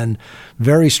ago, and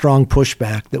very strong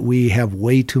pushback that we have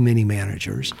way too many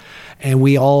managers. And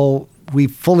we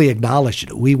fully acknowledged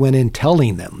it. We went in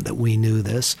telling them that we knew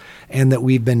this and that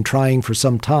we've been trying for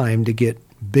some time to get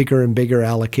bigger and bigger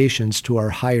allocations to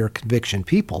our higher conviction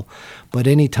people. But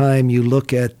anytime you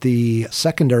look at the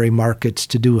secondary markets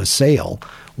to do a sale,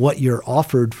 what you're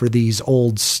offered for these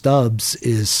old stubs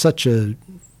is such a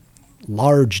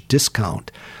large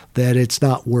discount that it's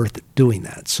not worth doing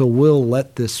that. So we'll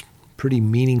let this pretty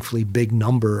meaningfully big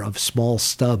number of small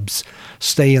stubs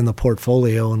stay in the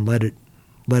portfolio and let it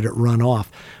run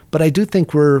off. But I do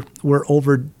think we're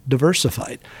over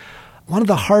diversified. One of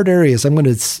the hard areas, I'm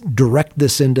going to direct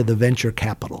this into the venture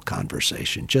capital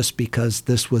conversation, just because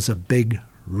this was a big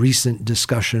recent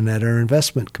discussion at our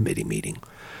investment committee meeting.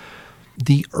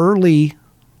 The early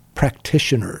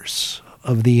practitioners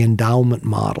of the endowment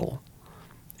model,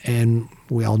 and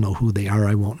we all know who they are,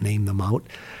 I won't name them out,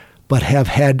 but have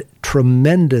had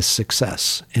tremendous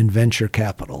success in venture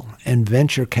capital. And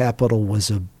venture capital was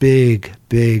a big,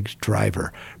 big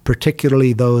driver,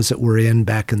 particularly those that were in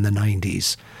back in the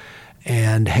 90s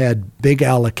and had big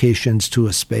allocations to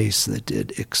a space that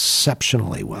did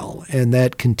exceptionally well. And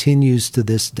that continues to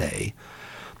this day.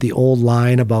 The old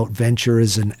line about venture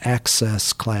is an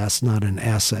access class, not an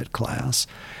asset class.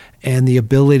 And the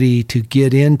ability to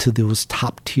get into those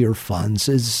top-tier funds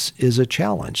is a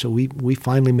challenge. So we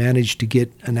finally managed to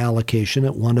get an allocation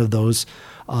at one of those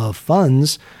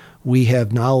funds. We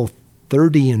have now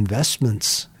 30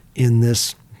 investments in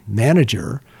this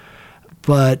manager,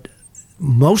 but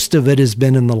most of it has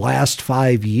been in the last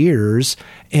 5 years,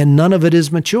 and none of it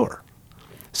is mature.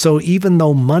 So even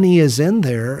though money is in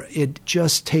there, it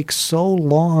just takes so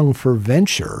long for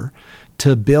venture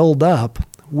to build up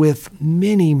with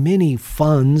many, many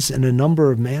funds and a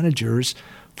number of managers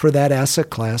for that asset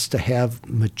class to have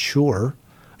mature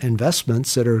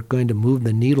investments that are going to move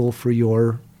the needle for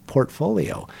your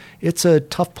portfolio. It's a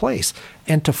tough place.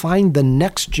 And to find the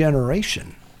next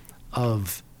generation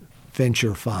of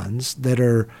venture funds that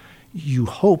are, you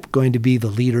hope, going to be the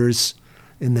leaders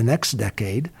in the next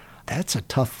decade, that's a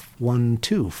tough one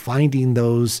too. Finding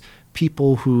those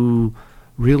people who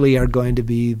really are going to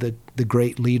be the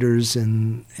great leaders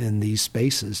in these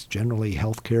spaces, generally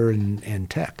healthcare and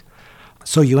tech.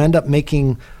 So you end up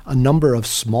making a number of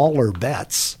smaller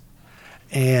bets,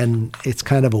 and it's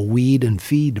kind of a weed and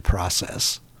feed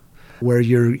process where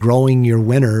you're growing your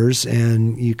winners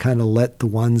and you kind of let the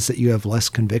ones that you have less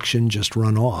conviction just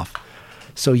run off.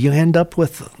 So you end up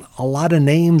with a lot of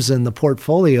names in the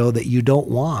portfolio that you don't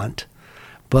want,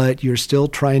 but you're still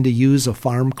trying to use a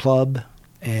farm club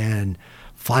and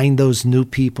find those new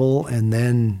people and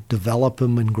then develop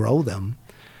them and grow them.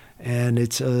 And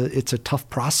it's a tough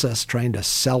process trying to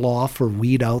sell off or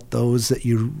weed out those that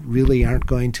you really aren't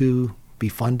going to be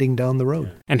funding down the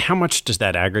road. And how much does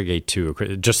that aggregate to?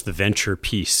 Just the venture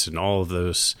piece and all of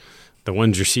those, the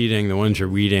ones you're seeding, the ones you're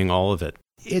weeding, all of it?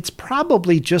 It's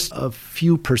probably just a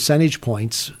few percentage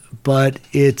points, but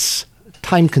it's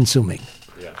time consuming.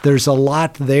 Yeah. There's a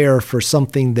lot there for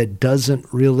something that doesn't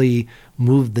really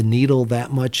move the needle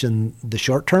that much in the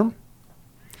short term.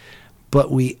 But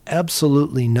we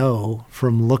absolutely know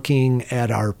from looking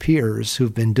at our peers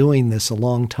who've been doing this a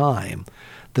long time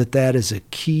that that is a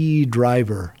key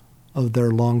driver of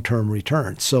their long-term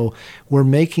returns. So we're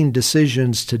making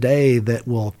decisions today that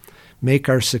will make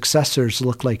our successors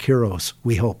look like heroes,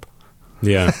 we hope.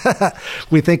 Yeah.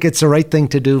 We think it's the right thing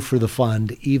to do for the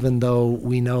fund, even though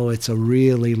we know it's a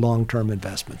really long-term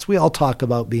investment. We all talk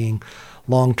about being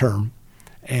long-term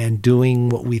and doing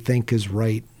what we think is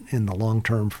right in the long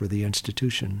term for the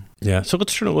institution. Yeah. So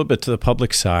let's turn a little bit to the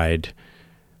public side.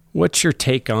 What's your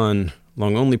take on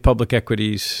long-only public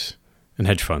equities and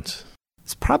hedge funds?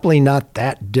 It's probably not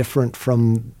that different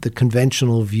from the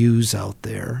conventional views out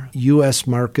there. U.S.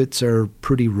 markets are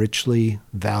pretty richly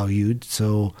valued,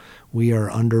 so we are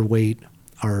underweight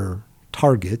our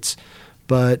targets,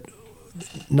 but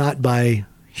not by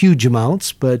huge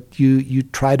amounts, but you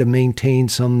try to maintain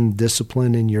some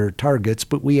discipline in your targets,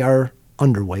 but we are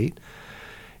underweight.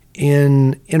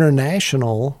 In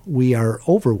international, we are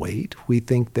overweight. We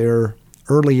think they're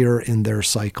earlier in their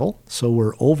cycle, so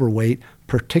we're overweight,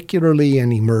 particularly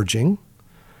in emerging,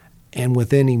 and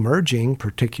within emerging,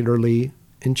 particularly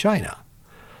in China.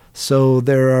 So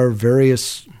there are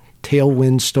various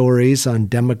tailwind stories on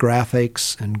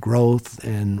demographics and growth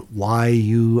and why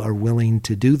you are willing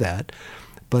to do that.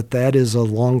 But that is a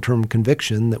long-term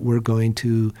conviction that we're going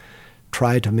to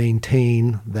try to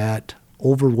maintain that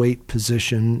overweight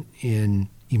position in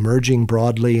emerging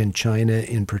broadly and China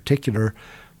in particular,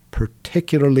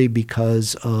 particularly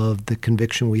because of the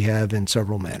conviction we have in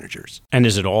several managers. And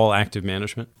is it all active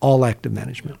management? All active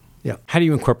management, yeah. How do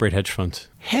you incorporate hedge funds?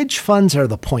 Hedge funds are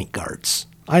the point guards.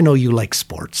 I know you like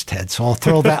sports, Ted, so I'll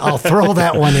throw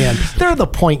that one in. They're the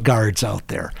point guards out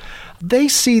there. They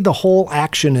see the whole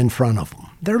action in front of them.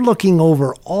 They're looking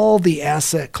over all the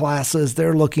asset classes.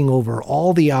 They're looking over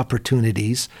all the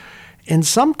opportunities. And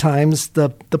sometimes the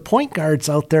point guards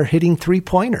out there hitting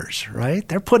three-pointers, right?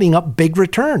 They're putting up big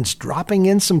returns, dropping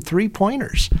in some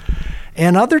three-pointers.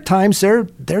 And other times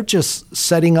they're just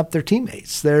setting up their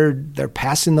teammates. They're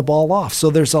passing the ball off. So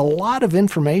there's a lot of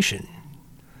information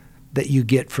that you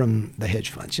get from the hedge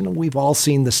funds. You know, we've all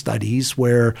seen the studies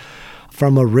where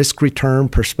from a risk-return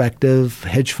perspective,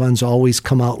 hedge funds always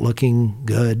come out looking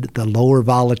good. The lower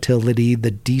volatility,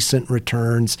 the decent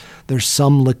returns, there's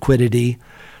some liquidity.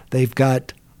 They've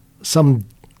got some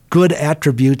good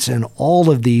attributes in all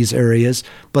of these areas,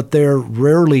 but they're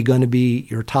rarely going to be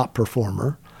your top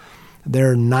performer.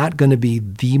 They're not going to be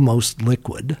the most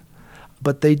liquid,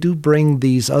 but they do bring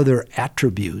these other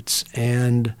attributes,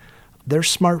 and they're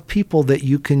smart people that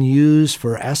you can use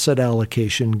for asset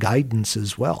allocation guidance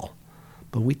as well.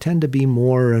 But we tend to be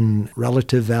more in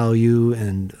relative value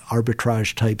and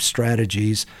arbitrage type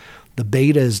strategies. The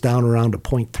beta is down around a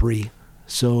 0.3,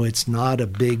 so it's not a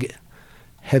big,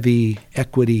 heavy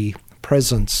equity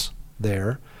presence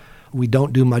there. We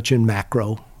don't do much in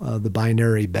macro. The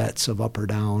binary bets of up or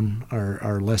down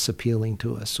are less appealing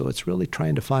to us. So it's really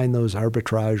trying to find those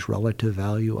arbitrage relative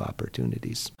value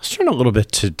opportunities. Let's turn a little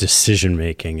bit to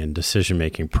decision-making and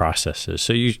decision-making processes.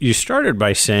 So you started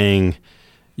by saying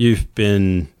you've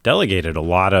been delegated a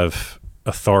lot of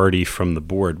authority from the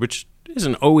board, which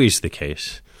isn't always the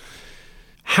case.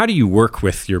 How do you work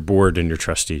with your board and your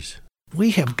trustees?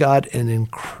 We have got an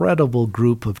incredible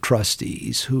group of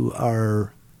trustees who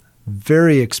are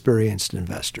very experienced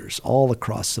investors all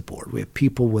across the board. We have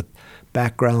people with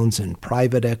backgrounds in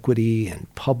private equity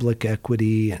and public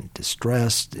equity and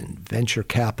distressed and venture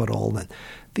capital. And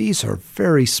these are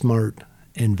very smart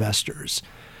investors.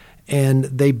 And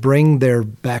they bring their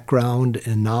background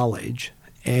and knowledge,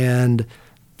 and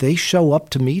they show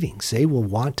up to meetings. They will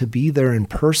want to be there in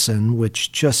person,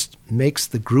 which just makes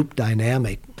the group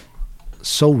dynamic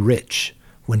so rich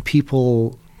when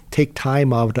people take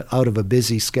time out of a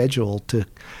busy schedule to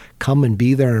come and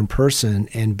be there in person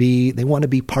and they want to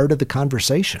be part of the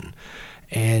conversation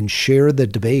and share the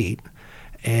debate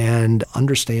and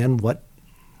understand what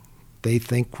they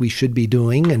think we should be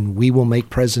doing, and we will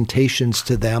make presentations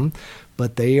to them,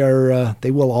 but they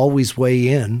will always weigh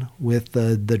in with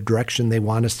the direction they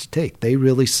want us to take. They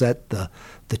really set the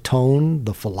tone,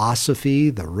 the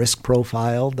philosophy, the risk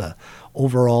profile, the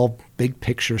overall big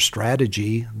picture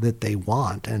strategy that they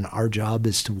want, and our job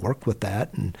is to work with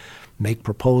that and make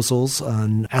proposals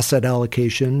on asset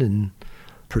allocation and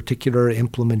particular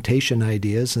implementation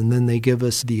ideas, and then they give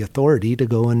us the authority to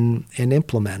go and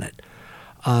implement it.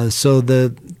 So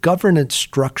the governance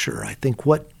structure, I think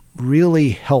what really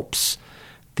helps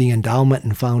the endowment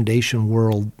and foundation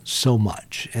world so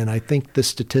much, and I think the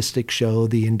statistics show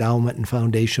the endowment and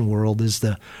foundation world is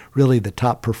really the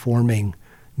top performing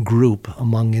group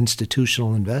among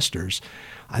institutional investors.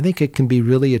 I think it can be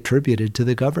really attributed to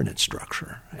the governance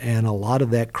structure. And a lot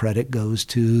of that credit goes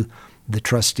to the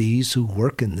trustees who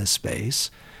work in this space,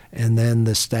 and then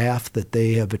the staff that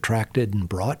they have attracted and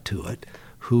brought to it,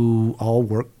 who all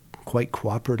work quite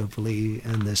cooperatively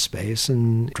in this space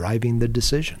and driving the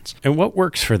decisions. And what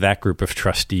works for that group of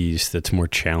trustees that's more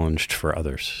challenged for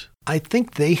others? I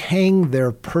think they hang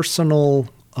their personal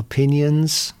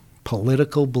opinions,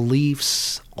 political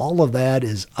beliefs, all of that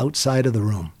is outside of the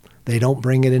room. They don't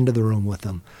bring it into the room with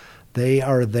them. They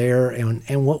are there,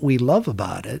 and what we love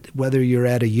about it, whether you're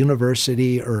at a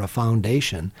university or a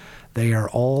foundation, they are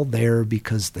all there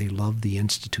because they love the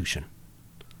institution.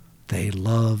 They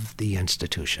love the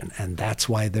institution, and that's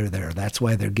why they're there. That's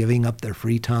why they're giving up their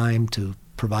free time to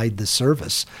provide the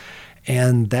service.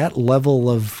 And that level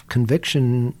of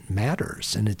conviction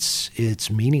matters, and it's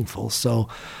meaningful. So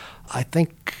I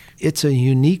think it's a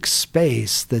unique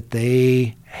space that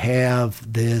they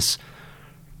have this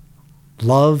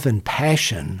love and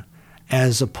passion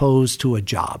as opposed to a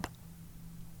job.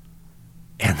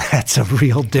 And that's a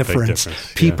real difference.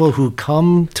 People who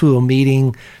come to a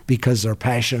meeting because they're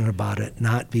passionate about it,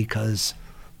 not because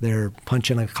they're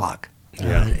punching a clock.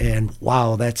 Yeah. And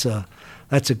wow, that's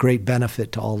a great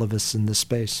benefit to all of us in this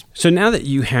space. So now that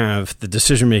you have the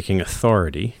decision-making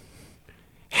authority,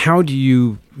 how do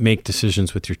you make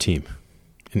decisions with your team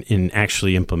in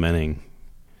actually implementing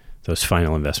those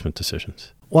final investment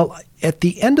decisions? Well, at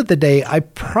the end of the day, I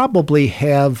probably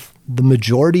have the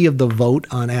majority of the vote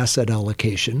on asset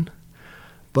allocation,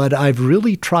 but I've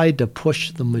really tried to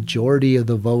push the majority of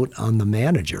the vote on the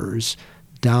managers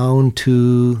down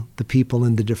to the people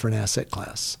in the different asset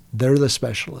class. They're the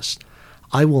specialists.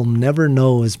 I will never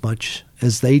know as much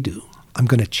as they do. I'm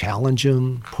going to challenge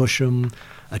them, push them,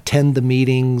 attend the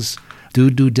meetings, do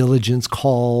due diligence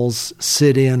calls,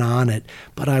 sit in on it,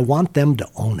 but I want them to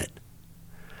own it.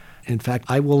 In fact,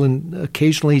 I will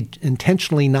occasionally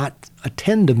intentionally not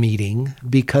attend a meeting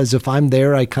because if I'm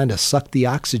there, I kind of suck the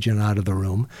oxygen out of the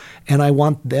room, and I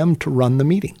want them to run the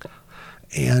meeting.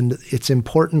 And it's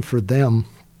important for them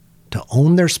to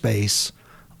own their space,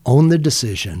 own the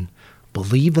decision,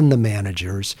 believe in the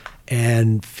managers,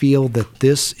 and feel that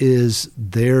this is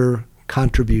their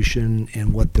contribution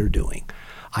in what they're doing.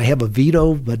 I have a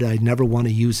veto, but I never want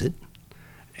to use it.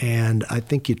 And I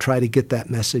think you try to get that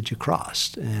message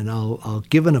across. And I'll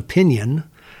give an opinion,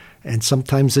 and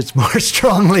sometimes it's more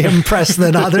strongly impressed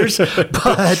than others,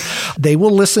 but they will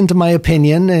listen to my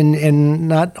opinion, and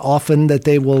not often that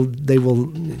they will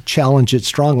challenge it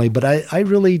strongly. But I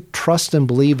really trust and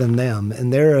believe in them,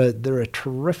 and they're a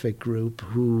terrific group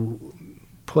who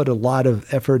put a lot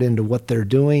of effort into what they're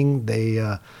doing.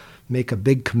 They make a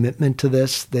big commitment to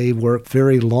this. They work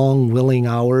very long, willing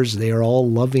hours. They are all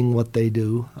loving what they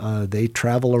do. They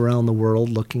travel around the world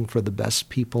looking for the best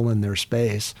people in their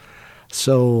space.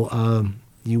 So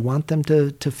you want them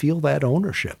to feel that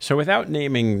ownership. So without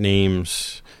naming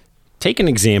names, take an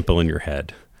example in your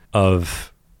head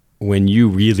of when you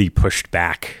really pushed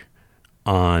back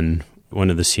on one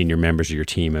of the senior members of your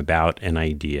team about an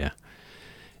idea,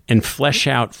 and flesh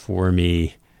out for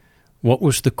me what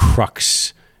was the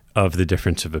crux of the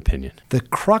difference of opinion. The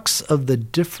crux of the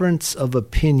difference of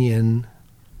opinion,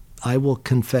 I will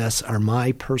confess, are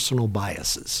my personal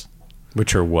biases.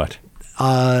 Which are what?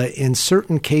 In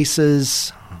certain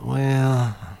cases,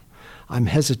 well, I'm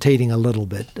hesitating a little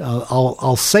bit.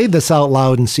 I'll say this out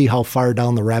loud and see how far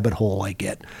down the rabbit hole I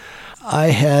get. I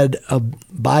had a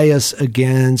bias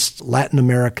against Latin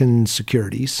American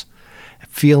securities,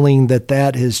 feeling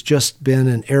that has just been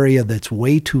an area that's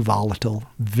way too volatile,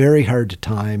 very hard to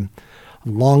time.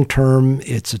 Long term,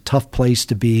 it's a tough place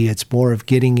to be. It's more of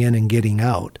getting in and getting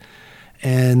out.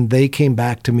 And they came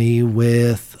back to me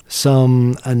with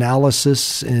some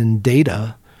analysis and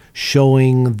data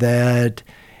showing that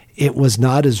it was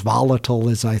not as volatile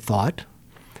as I thought,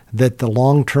 that the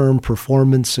long-term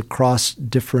performance across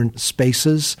different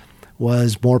spaces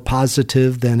was more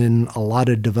positive than in a lot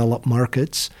of developed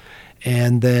markets,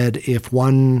 and that if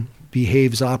one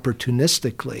behaves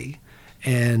opportunistically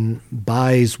and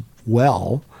buys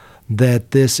well,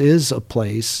 that this is a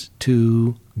place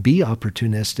to be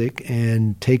opportunistic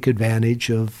and take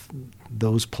advantage of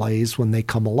those plays when they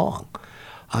come along.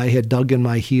 I had dug in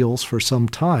my heels for some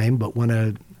time, but when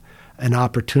an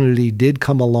opportunity did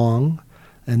come along,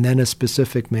 and then a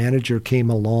specific manager came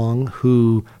along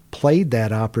who played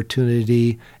that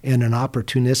opportunity in an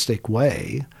opportunistic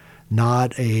way,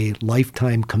 not a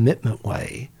lifetime commitment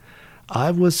way,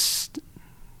 I was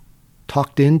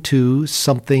talked into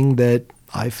something that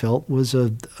I felt was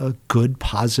a good,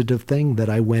 positive thing that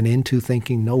I went into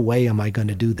thinking, no way am I going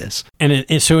to do this.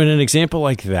 And so in an example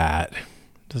like that,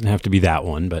 doesn't have to be that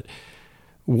one, but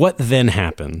what then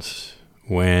happens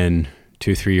when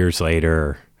 2-3 years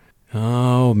later,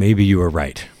 oh, maybe you were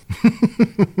right?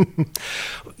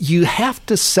 You have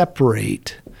to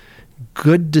separate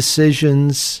good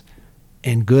decisions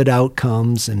and good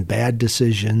outcomes and bad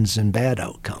decisions and bad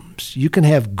outcomes. You can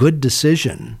have good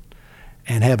decision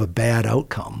and have a bad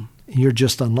outcome, and you're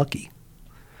just unlucky.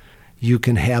 You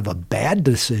can have a bad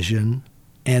decision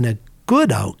and a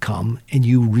good outcome, and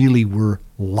you really were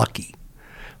lucky.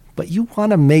 But you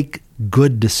want to make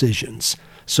good decisions.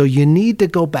 So you need to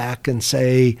go back and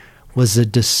say, was the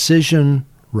decision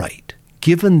right?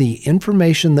 Given the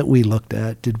information that we looked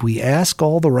at, did we ask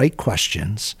all the right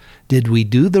questions? Did we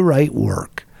do the right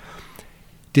work?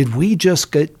 Did we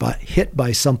just get hit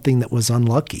by something that was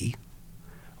unlucky?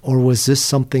 Or was this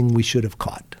something we should have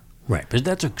caught? Right, but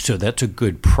that's a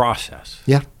good process.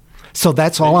 Yeah. So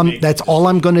that's all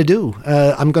I'm going to do.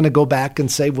 I'm going to go back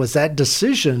and say, was that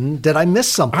decision, did I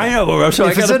miss something? I know. So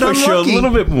I got to push you a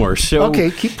little bit more. So okay,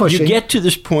 keep pushing. You get to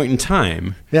this point in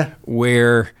time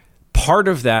where part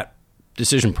of that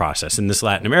decision process in this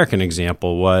Latin American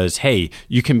example was, hey,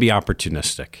 you can be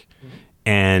opportunistic.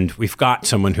 And we've got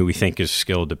someone who we think is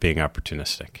skilled at being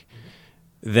opportunistic.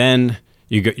 Then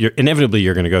you're inevitably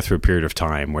going to go through a period of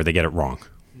time where they get it wrong.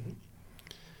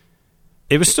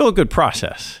 It was still a good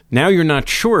process. Now you're not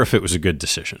sure if it was a good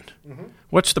decision. Mm-hmm.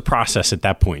 What's the process at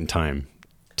that point in time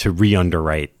to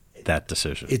re-underwrite that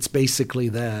decision? It's basically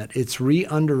that. It's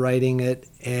re-underwriting it,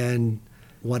 and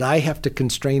what I have to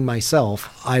constrain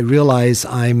myself, I realize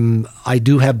I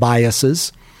do have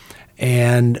biases,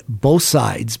 and both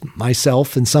sides,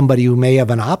 myself and somebody who may have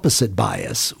an opposite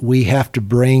bias, we have to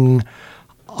bring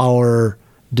our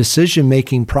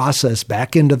decision-making process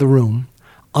back into the room,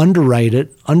 underwrite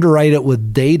it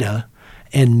with data,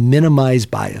 and minimize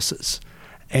biases.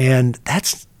 And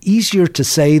that's easier to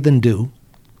say than do.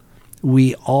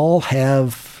 We all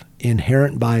have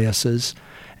inherent biases,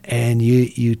 and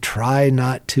you try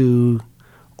not to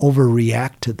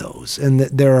overreact to those. And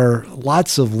there are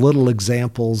lots of little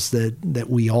examples that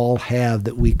we all have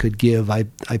that we could give. I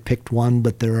picked one,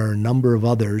 but there are a number of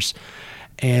others.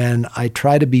 And I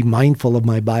try to be mindful of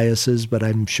my biases, but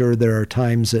I'm sure there are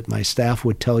times that my staff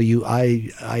would tell you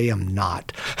I am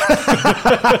not.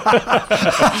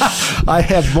 I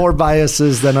have more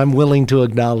biases than I'm willing to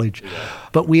acknowledge. Yeah.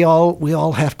 But we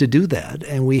all have to do that,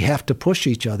 and we have to push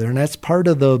each other. And that's part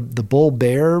of the bull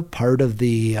bear, part of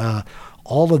the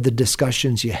all of the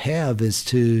discussions you have is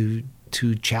to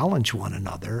challenge one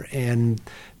another. And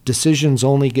decisions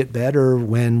only get better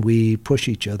when we push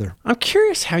each other. I'm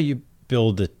curious how you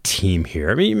build a team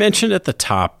here. I mean, you mentioned at the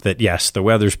top that, yes, the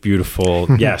weather's beautiful.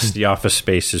 Yes, the office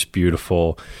space is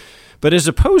beautiful. But as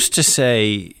opposed to,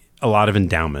 say, a lot of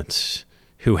endowments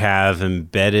who have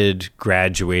embedded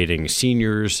graduating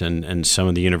seniors, and some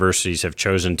of the universities have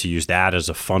chosen to use that as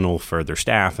a funnel for their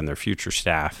staff and their future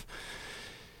staff,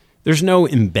 there's no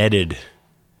embedded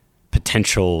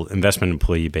potential investment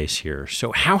employee base here.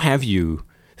 So how have you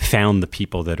found the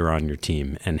people that are on your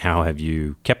team, and how have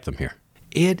you kept them here?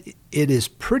 It is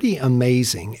pretty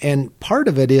amazing. And part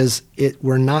of it is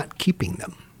we're not keeping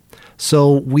them.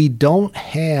 So we don't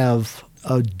have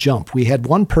a jump. We had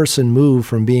one person move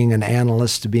from being an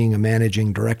analyst to being a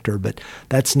managing director, but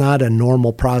that's not a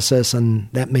normal process, and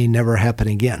that may never happen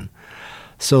again.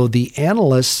 So the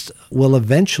analysts will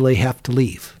eventually have to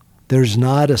leave. There's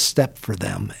not a step for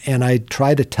them. And I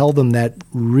try to tell them that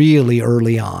really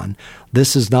early on.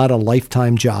 This is not a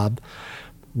lifetime job.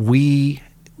 We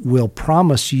will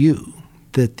promise you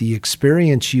that the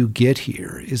experience you get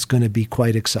here is going to be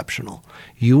quite exceptional.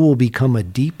 You will become a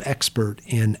deep expert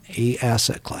in a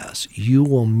asset class. You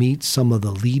will meet some of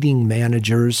the leading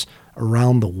managers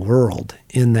around the world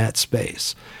in that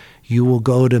space. You will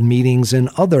go to meetings in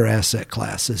other asset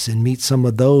classes and meet some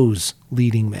of those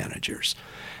leading managers.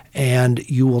 And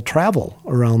you will travel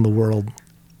around the world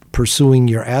pursuing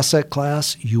your asset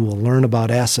class. You will learn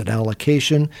about asset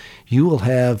allocation. You will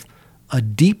have a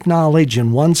deep knowledge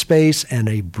in one space and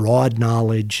a broad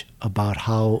knowledge about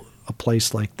how a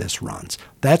place like this runs.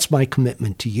 That's my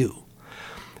commitment to you.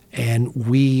 And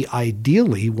we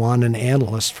ideally want an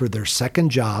analyst for their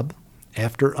second job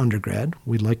after undergrad.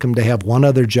 We'd like them to have one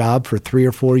other job for 3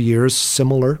 or 4 years,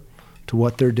 similar to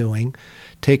what they're doing.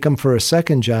 Take them for a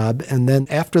second job, and then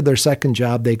after their second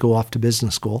job, they go off to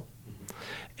business school.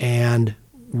 And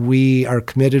we are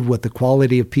committed with the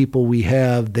quality of people we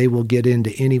have. They will get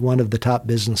into any one of the top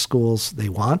business schools they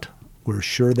want. We're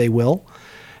sure they will.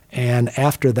 And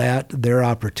after that, their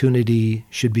opportunity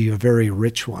should be a very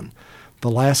rich one. The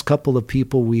last couple of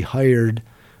people we hired,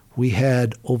 we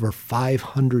had over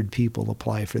 500 people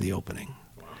apply for the opening.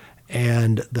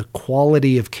 And the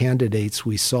quality of candidates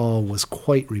we saw was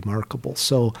quite remarkable.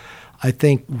 So I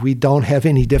think we don't have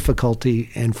any difficulty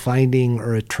in finding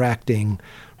or attracting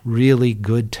really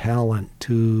good talent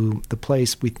to the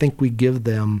place. We think we give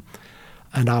them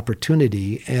an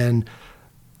opportunity. And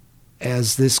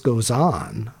as this goes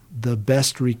on, the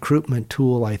best recruitment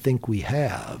tool I think we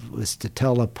have is to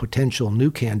tell a potential new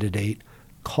candidate,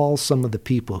 call some of the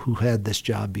people who had this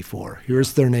job before.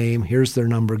 Here's their name, here's their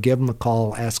number, give them a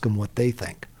call, ask them what they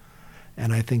think.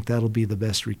 And I think that'll be the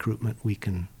best recruitment we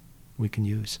can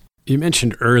use. You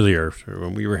mentioned earlier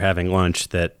when we were having lunch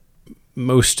that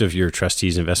most of your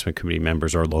trustees investment committee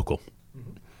members are local.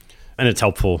 Mm-hmm. And it's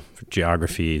helpful for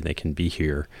geography. They can be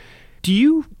here. Do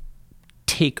you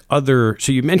take so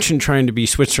you mentioned trying to be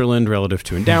Switzerland relative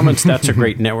to endowments. That's a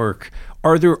great network.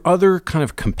 Are there other kind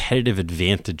of competitive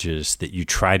advantages that you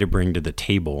try to bring to the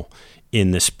table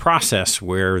in this process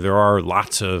where there are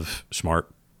lots of smart,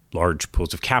 large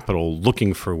pools of capital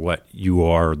looking for what you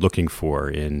are looking for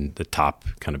in the top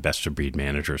kind of best of breed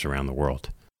managers around the world?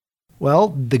 Well,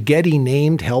 the Getty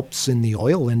named helps in the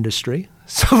oil industry.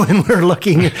 So when we're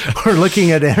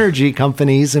looking at energy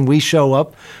companies and we show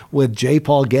up with J.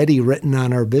 Paul Getty written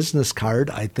on our business card,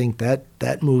 I think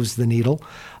that moves the needle.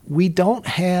 We don't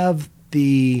have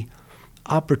the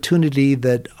opportunity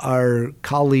that our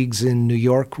colleagues in New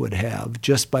York would have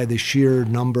just by the sheer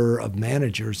number of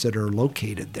managers that are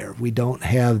located there. We don't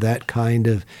have that kind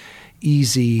of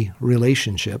easy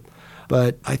relationship.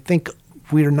 But I think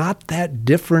we're not that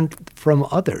different from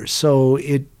others. So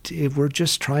we're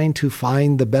just trying to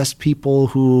find the best people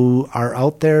who are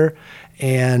out there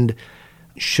and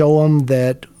show them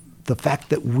that the fact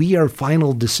that we are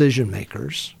final decision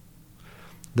makers,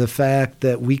 the fact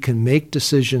that we can make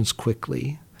decisions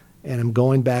quickly, and I'm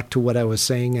going back to what I was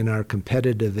saying in our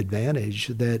competitive advantage,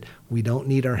 that we don't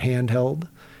need our hand held.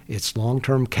 It's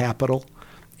long-term capital.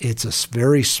 It's a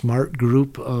very smart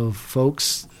group of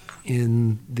folks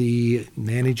in the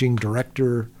managing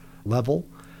director level.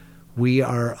 We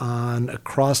are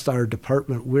across our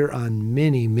department, we're on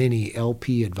many, many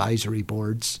LP advisory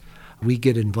boards. We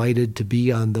get invited to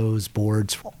be on those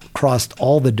boards across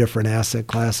all the different asset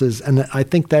classes, and I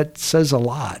think that says a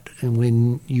lot. And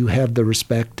when you have the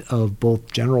respect of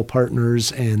both general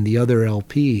partners and the other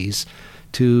LPs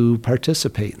to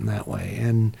participate in that way,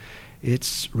 and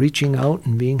it's reaching out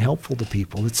and being helpful to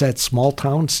people. It's that small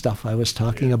town stuff I was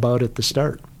talking about at the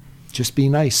start. Just be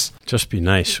nice. Just be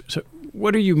nice. So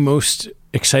what are you most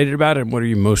excited about, and what are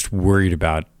you most worried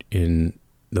about in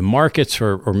the markets,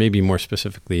 or maybe more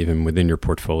specifically even within your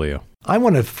portfolio? I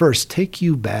want to first take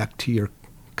you back to your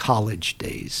college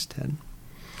days, Ted.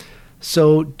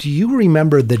 So do you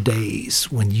remember the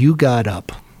days when you got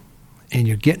up and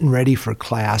you're getting ready for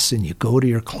class and you go to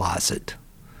your closet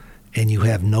and you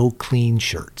have no clean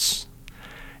shirts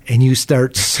and you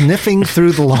start sniffing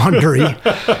through the laundry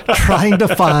trying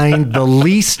to find the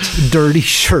least dirty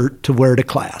shirt to wear to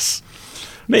class?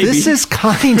 Maybe. This is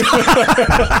kind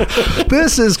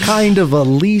of a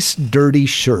least dirty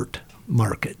shirt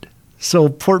market. So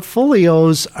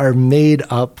portfolios are made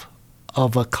up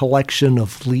of a collection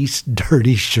of least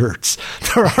dirty shirts.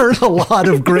 There aren't a lot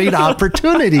of great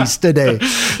opportunities today.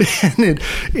 And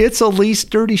it's a least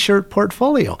dirty shirt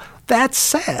portfolio. That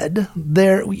said,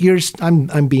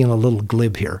 I'm being a little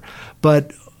glib here,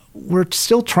 but we're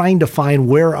still trying to find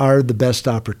where are the best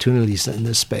opportunities in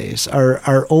this space.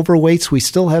 Our overweights, we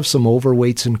still have some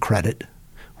overweights in credit.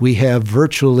 We have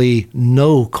virtually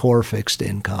no core fixed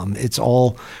income. It's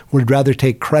all, we'd rather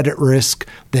take credit risk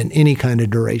than any kind of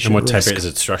duration risk. And what type is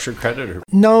it, structured credit? Or?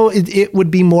 No, it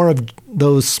would be more of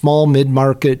those small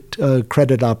mid-market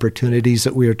credit opportunities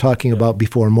that we were talking about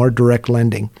before, more direct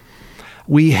lending.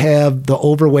 We have the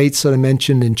overweights that I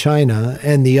mentioned in China,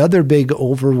 and the other big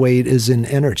overweight is in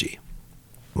energy.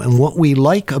 And what we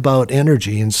like about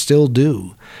energy, and still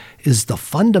do, is the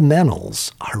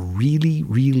fundamentals are really,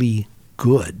 really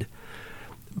good.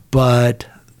 But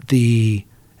the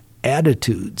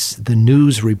attitudes, the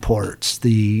news reports,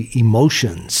 the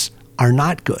emotions are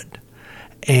not good.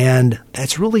 And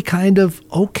that's really kind of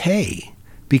okay,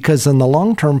 because in the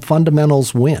long term,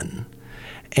 fundamentals win.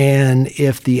 And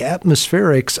if the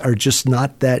atmospherics are just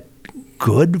not that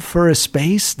good for a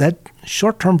space, that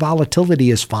short-term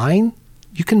volatility is fine.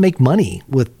 You can make money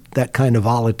with that kind of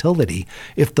volatility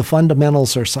if the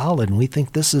fundamentals are solid. And we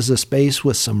think this is a space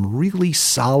with some really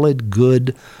solid,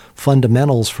 good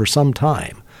fundamentals for some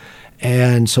time.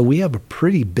 And so we have a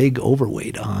pretty big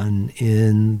overweight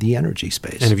in the energy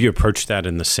space. And have you approached that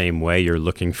in the same way? You're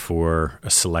looking for a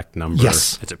select number?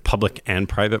 Yes. Is it public and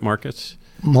private markets?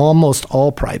 Almost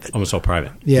all private. Almost all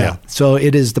private. Yeah. So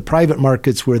it is the private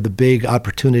markets where the big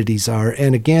opportunities are.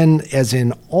 And again, as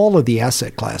in all of the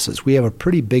asset classes, we have a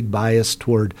pretty big bias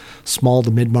toward small to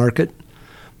mid-market.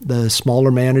 The smaller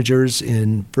managers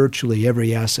in virtually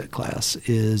every asset class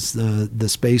is the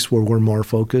space where we're more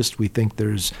focused. We think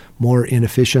there's more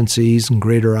inefficiencies and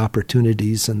greater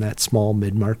opportunities in that small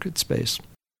mid-market space.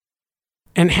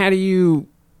 And how do you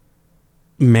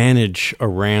manage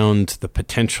around the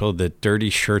potential that dirty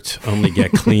shirts only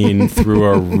get clean through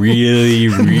a really,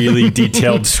 really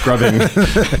detailed scrubbing?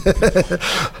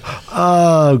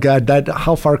 Oh, God,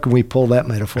 how far can we pull that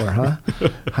metaphor, huh?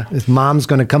 Is mom's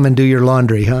going to come and do your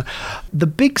laundry, huh? The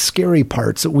big scary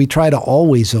parts that we try to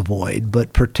always avoid,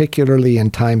 but particularly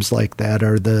in times like that,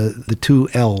 are the two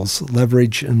L's,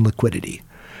 leverage and liquidity.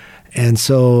 And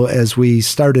so as we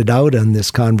started out on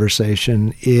this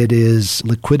conversation, it is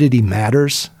liquidity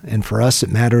matters. And for us,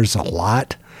 it matters a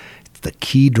lot. It's the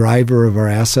key driver of our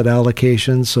asset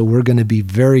allocation. So we're going to be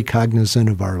very cognizant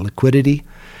of our liquidity,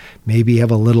 maybe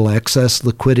have a little excess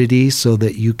liquidity so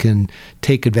that you can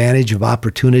take advantage of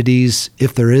opportunities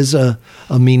if there is a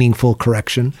meaningful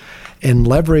correction. And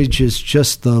leverage is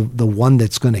just the one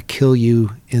that's going to kill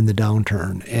you in the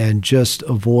downturn, and just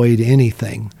avoid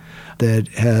anything that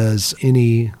has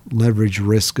any leverage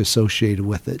risk associated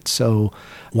with it. So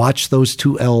watch those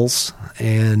two L's,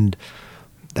 and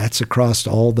that's across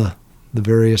all the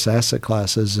various asset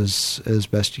classes as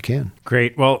best you can.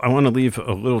 Great. Well, I want to leave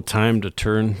a little time to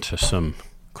turn to some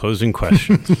closing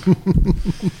questions.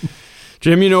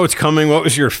 Jim, you know what's coming. What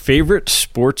was your favorite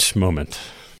sports moment?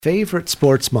 Favorite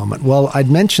sports moment? Well, I'd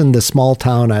mentioned the small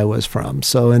town I was from.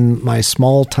 So in my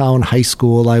small town high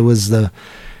school, I was the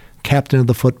captain of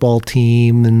the football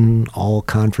team and all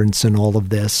conference and all of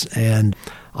this. And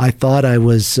I thought I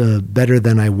was better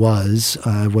than I was.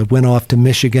 I went off to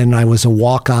Michigan. I was a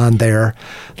walk-on there.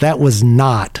 That was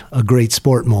not a great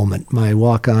sport moment, my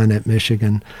walk-on at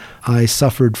Michigan. I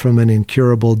suffered from an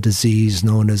incurable disease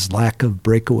known as lack of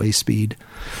breakaway speed.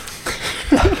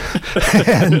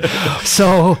 And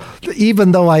so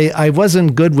even though I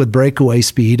wasn't good with breakaway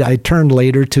speed, I turned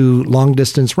later to long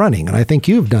distance running. And I think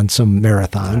you've done some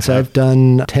marathons. I've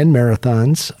done 10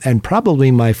 marathons, and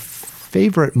probably my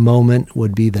favorite moment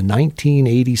would be the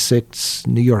 1986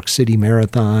 New York City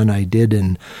Marathon I did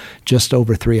in just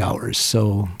over 3 hours.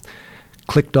 So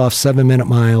clicked off 7-minute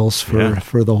miles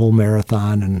for the whole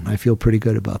marathon, and I feel pretty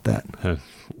good about that.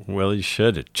 Well, you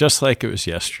should. Just like it was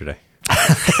yesterday.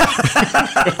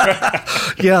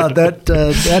 Yeah,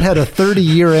 that had a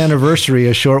 30-year anniversary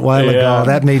a short while ago.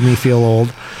 That made me feel old.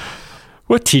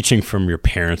 What teaching from your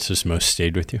parents has most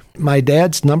stayed with you? My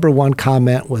dad's number one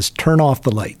comment was, turn off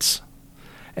the lights.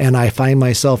 And I find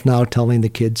myself now telling the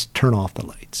kids, turn off the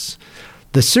lights.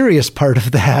 The serious part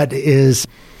of that is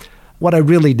what I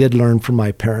really did learn from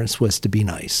my parents was to be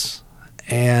nice.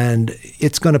 And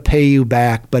it's going to pay you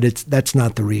back, but that's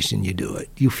not the reason you do it.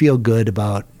 You feel good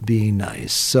about being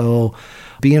nice. So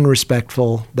being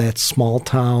respectful, that small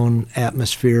town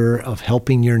atmosphere of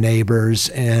helping your neighbors,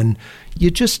 and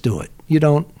you just do it. You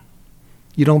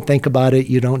don't think about it.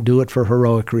 You don't do it for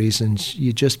heroic reasons.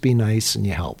 You just be nice and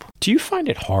you help. Do you find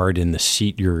it hard in the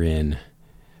seat you're in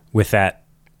with that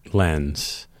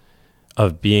lens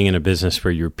of being in a business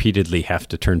where you repeatedly have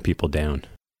to turn people down?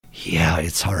 Yeah,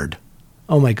 it's hard.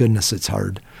 Oh my goodness, it's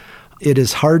hard. It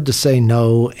is hard to say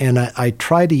no, and I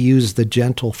try to use the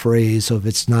gentle phrase of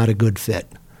it's not a good fit.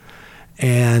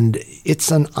 And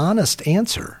it's an honest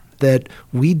answer that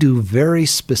we do very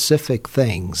specific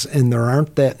things, and there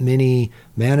aren't that many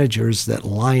managers that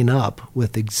line up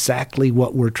with exactly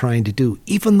what we're trying to do,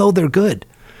 even though they're good.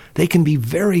 They can be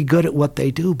very good at what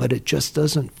they do, but it just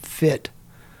doesn't fit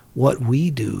what we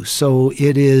do. So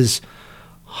it is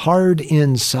hard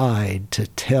inside to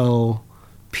tell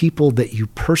people that you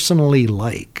personally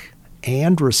like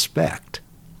and respect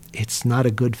it's not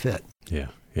a good fit. Yeah.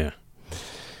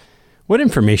 What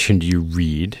information do you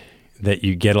read that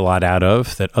you get a lot out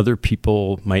of that other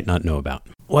people might not know about?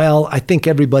 Well, I think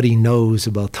everybody knows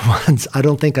about the ones. I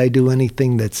don't think I do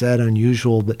anything that's that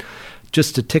unusual, but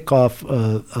just to tick off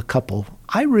a couple,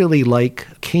 I really like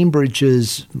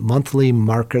Cambridge's monthly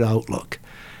market outlook.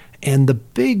 And the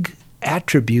big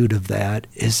attribute of that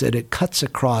is that it cuts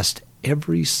across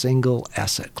every single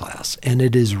asset class. And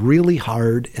it is really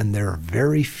hard, and there are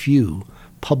very few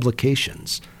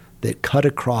publications that cut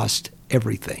across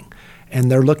everything. And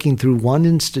they're looking through one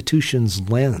institution's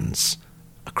lens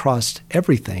across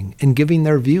everything and giving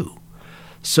their view.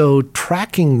 So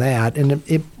tracking that, and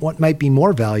what might be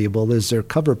more valuable is their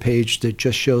cover page that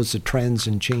just shows the trends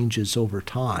and changes over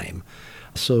time.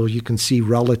 So you can see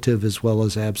relative as well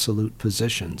as absolute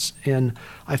positions. And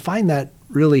I find that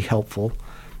really helpful.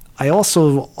 I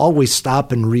also always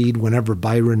stop and read whenever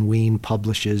Byron Wien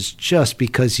publishes, just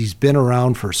because he's been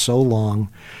around for so long.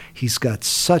 He's got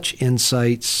such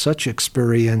insight, such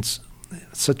experience,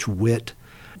 such wit.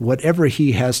 Whatever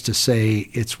he has to say,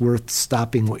 it's worth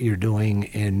stopping what you're doing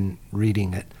and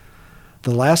reading it.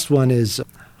 The last one is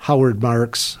Howard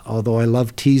Marks, although I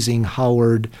love teasing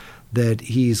Howard that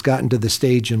he's gotten to the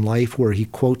stage in life where he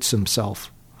quotes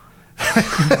himself.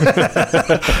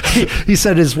 He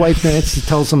said his wife Nancy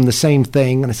tells him the same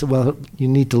thing, and I said, well, you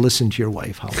need to listen to your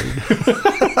wife, Howard.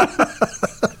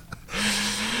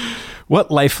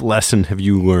 What life lesson have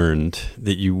you learned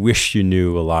that you wish you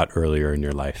knew a lot earlier in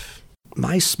your life?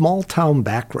 My small town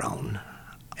background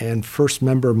and first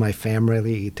member of my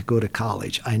family to go to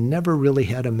college, I never really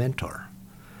had a mentor.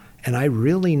 And I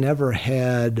really never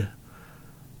had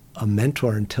a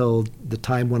mentor until the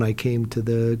time when I came to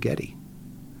the Getty.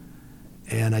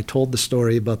 And I told the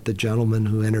story about the gentleman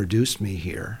who introduced me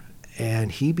here,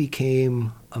 and he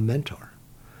became a mentor.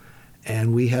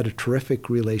 And we had a terrific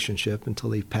relationship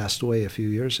until he passed away a few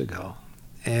years ago.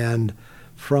 And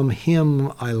from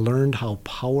him, I learned how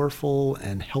powerful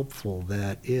and helpful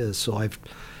that is. So I've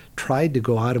tried to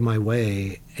go out of my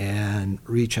way and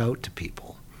reach out to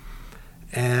people.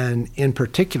 And in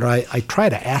particular, I try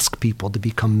to ask people to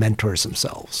become mentors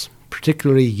themselves,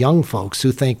 particularly young folks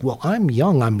who think, well, I'm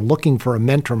young, I'm looking for a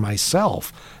mentor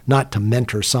myself, not to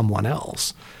mentor someone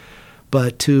else,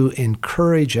 but to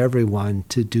encourage everyone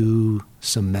to do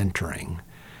some mentoring.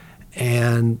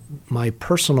 And my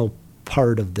personal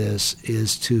part of this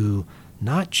is to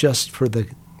not just for the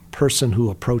person who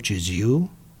approaches you,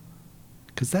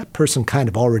 because that person kind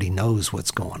of already knows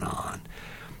what's going on,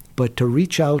 but to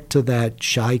reach out to that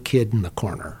shy kid in the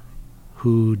corner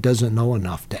who doesn't know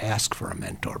enough to ask for a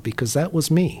mentor, because that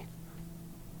was me.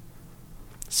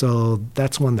 So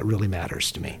that's one that really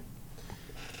matters to me.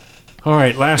 All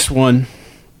right, last one.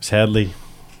 Sadly,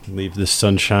 leave this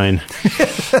sunshine.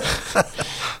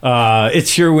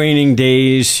 It's your waning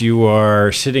days. You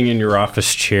are sitting in your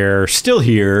office chair, still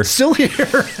here,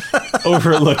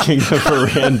 overlooking the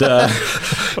veranda,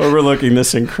 overlooking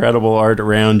this incredible art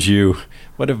around you.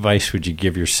 What advice would you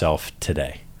give yourself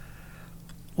today?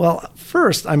 Well,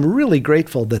 first, I'm really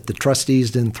grateful that the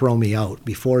trustees didn't throw me out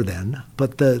before then.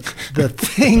 But the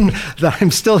thing that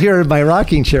I'm still here in my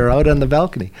rocking chair out on the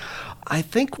balcony, I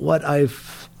think what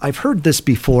I've heard this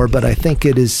before, but I think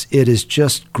it is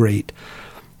just great.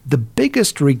 The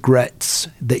biggest regrets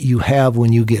that you have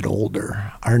when you get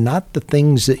older are not the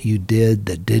things that you did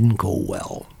that didn't go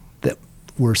well, that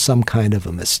were some kind of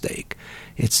a mistake.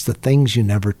 It's the things you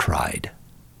never tried.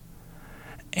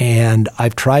 And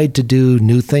I've tried to do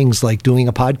new things like doing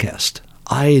a podcast.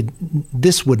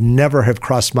 This would never have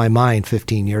crossed my mind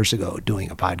 15 years ago,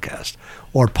 doing a podcast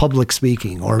or public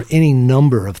speaking or any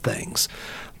number of things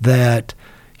that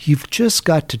you've just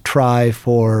got to try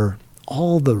for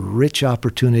all the rich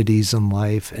opportunities in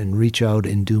life and reach out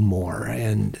and do more.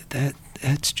 And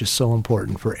that's just so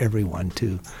important for everyone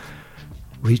to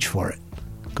reach for it.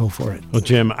 Go for it. Well,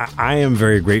 Jim, I am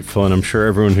very grateful, and I'm sure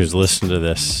everyone who's listened to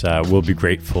this will be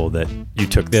grateful that you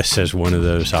took this as one of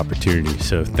those opportunities.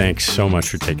 So thanks so much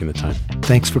for taking the time.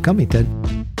 Thanks for coming, Ted.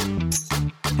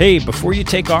 Hey, before you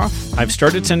take off, I've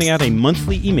started sending out a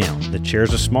monthly email that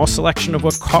shares a small selection of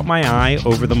what caught my eye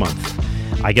over the month.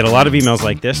 I get a lot of emails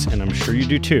like this, and I'm sure you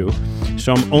do too.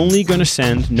 So I'm only going to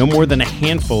send no more than a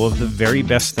handful of the very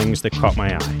best things that caught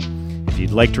my eye. If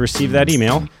you'd like to receive that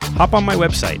email, hop on my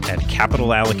website at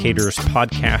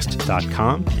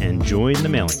capitalallocatorspodcast.com and join the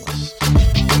mailing list.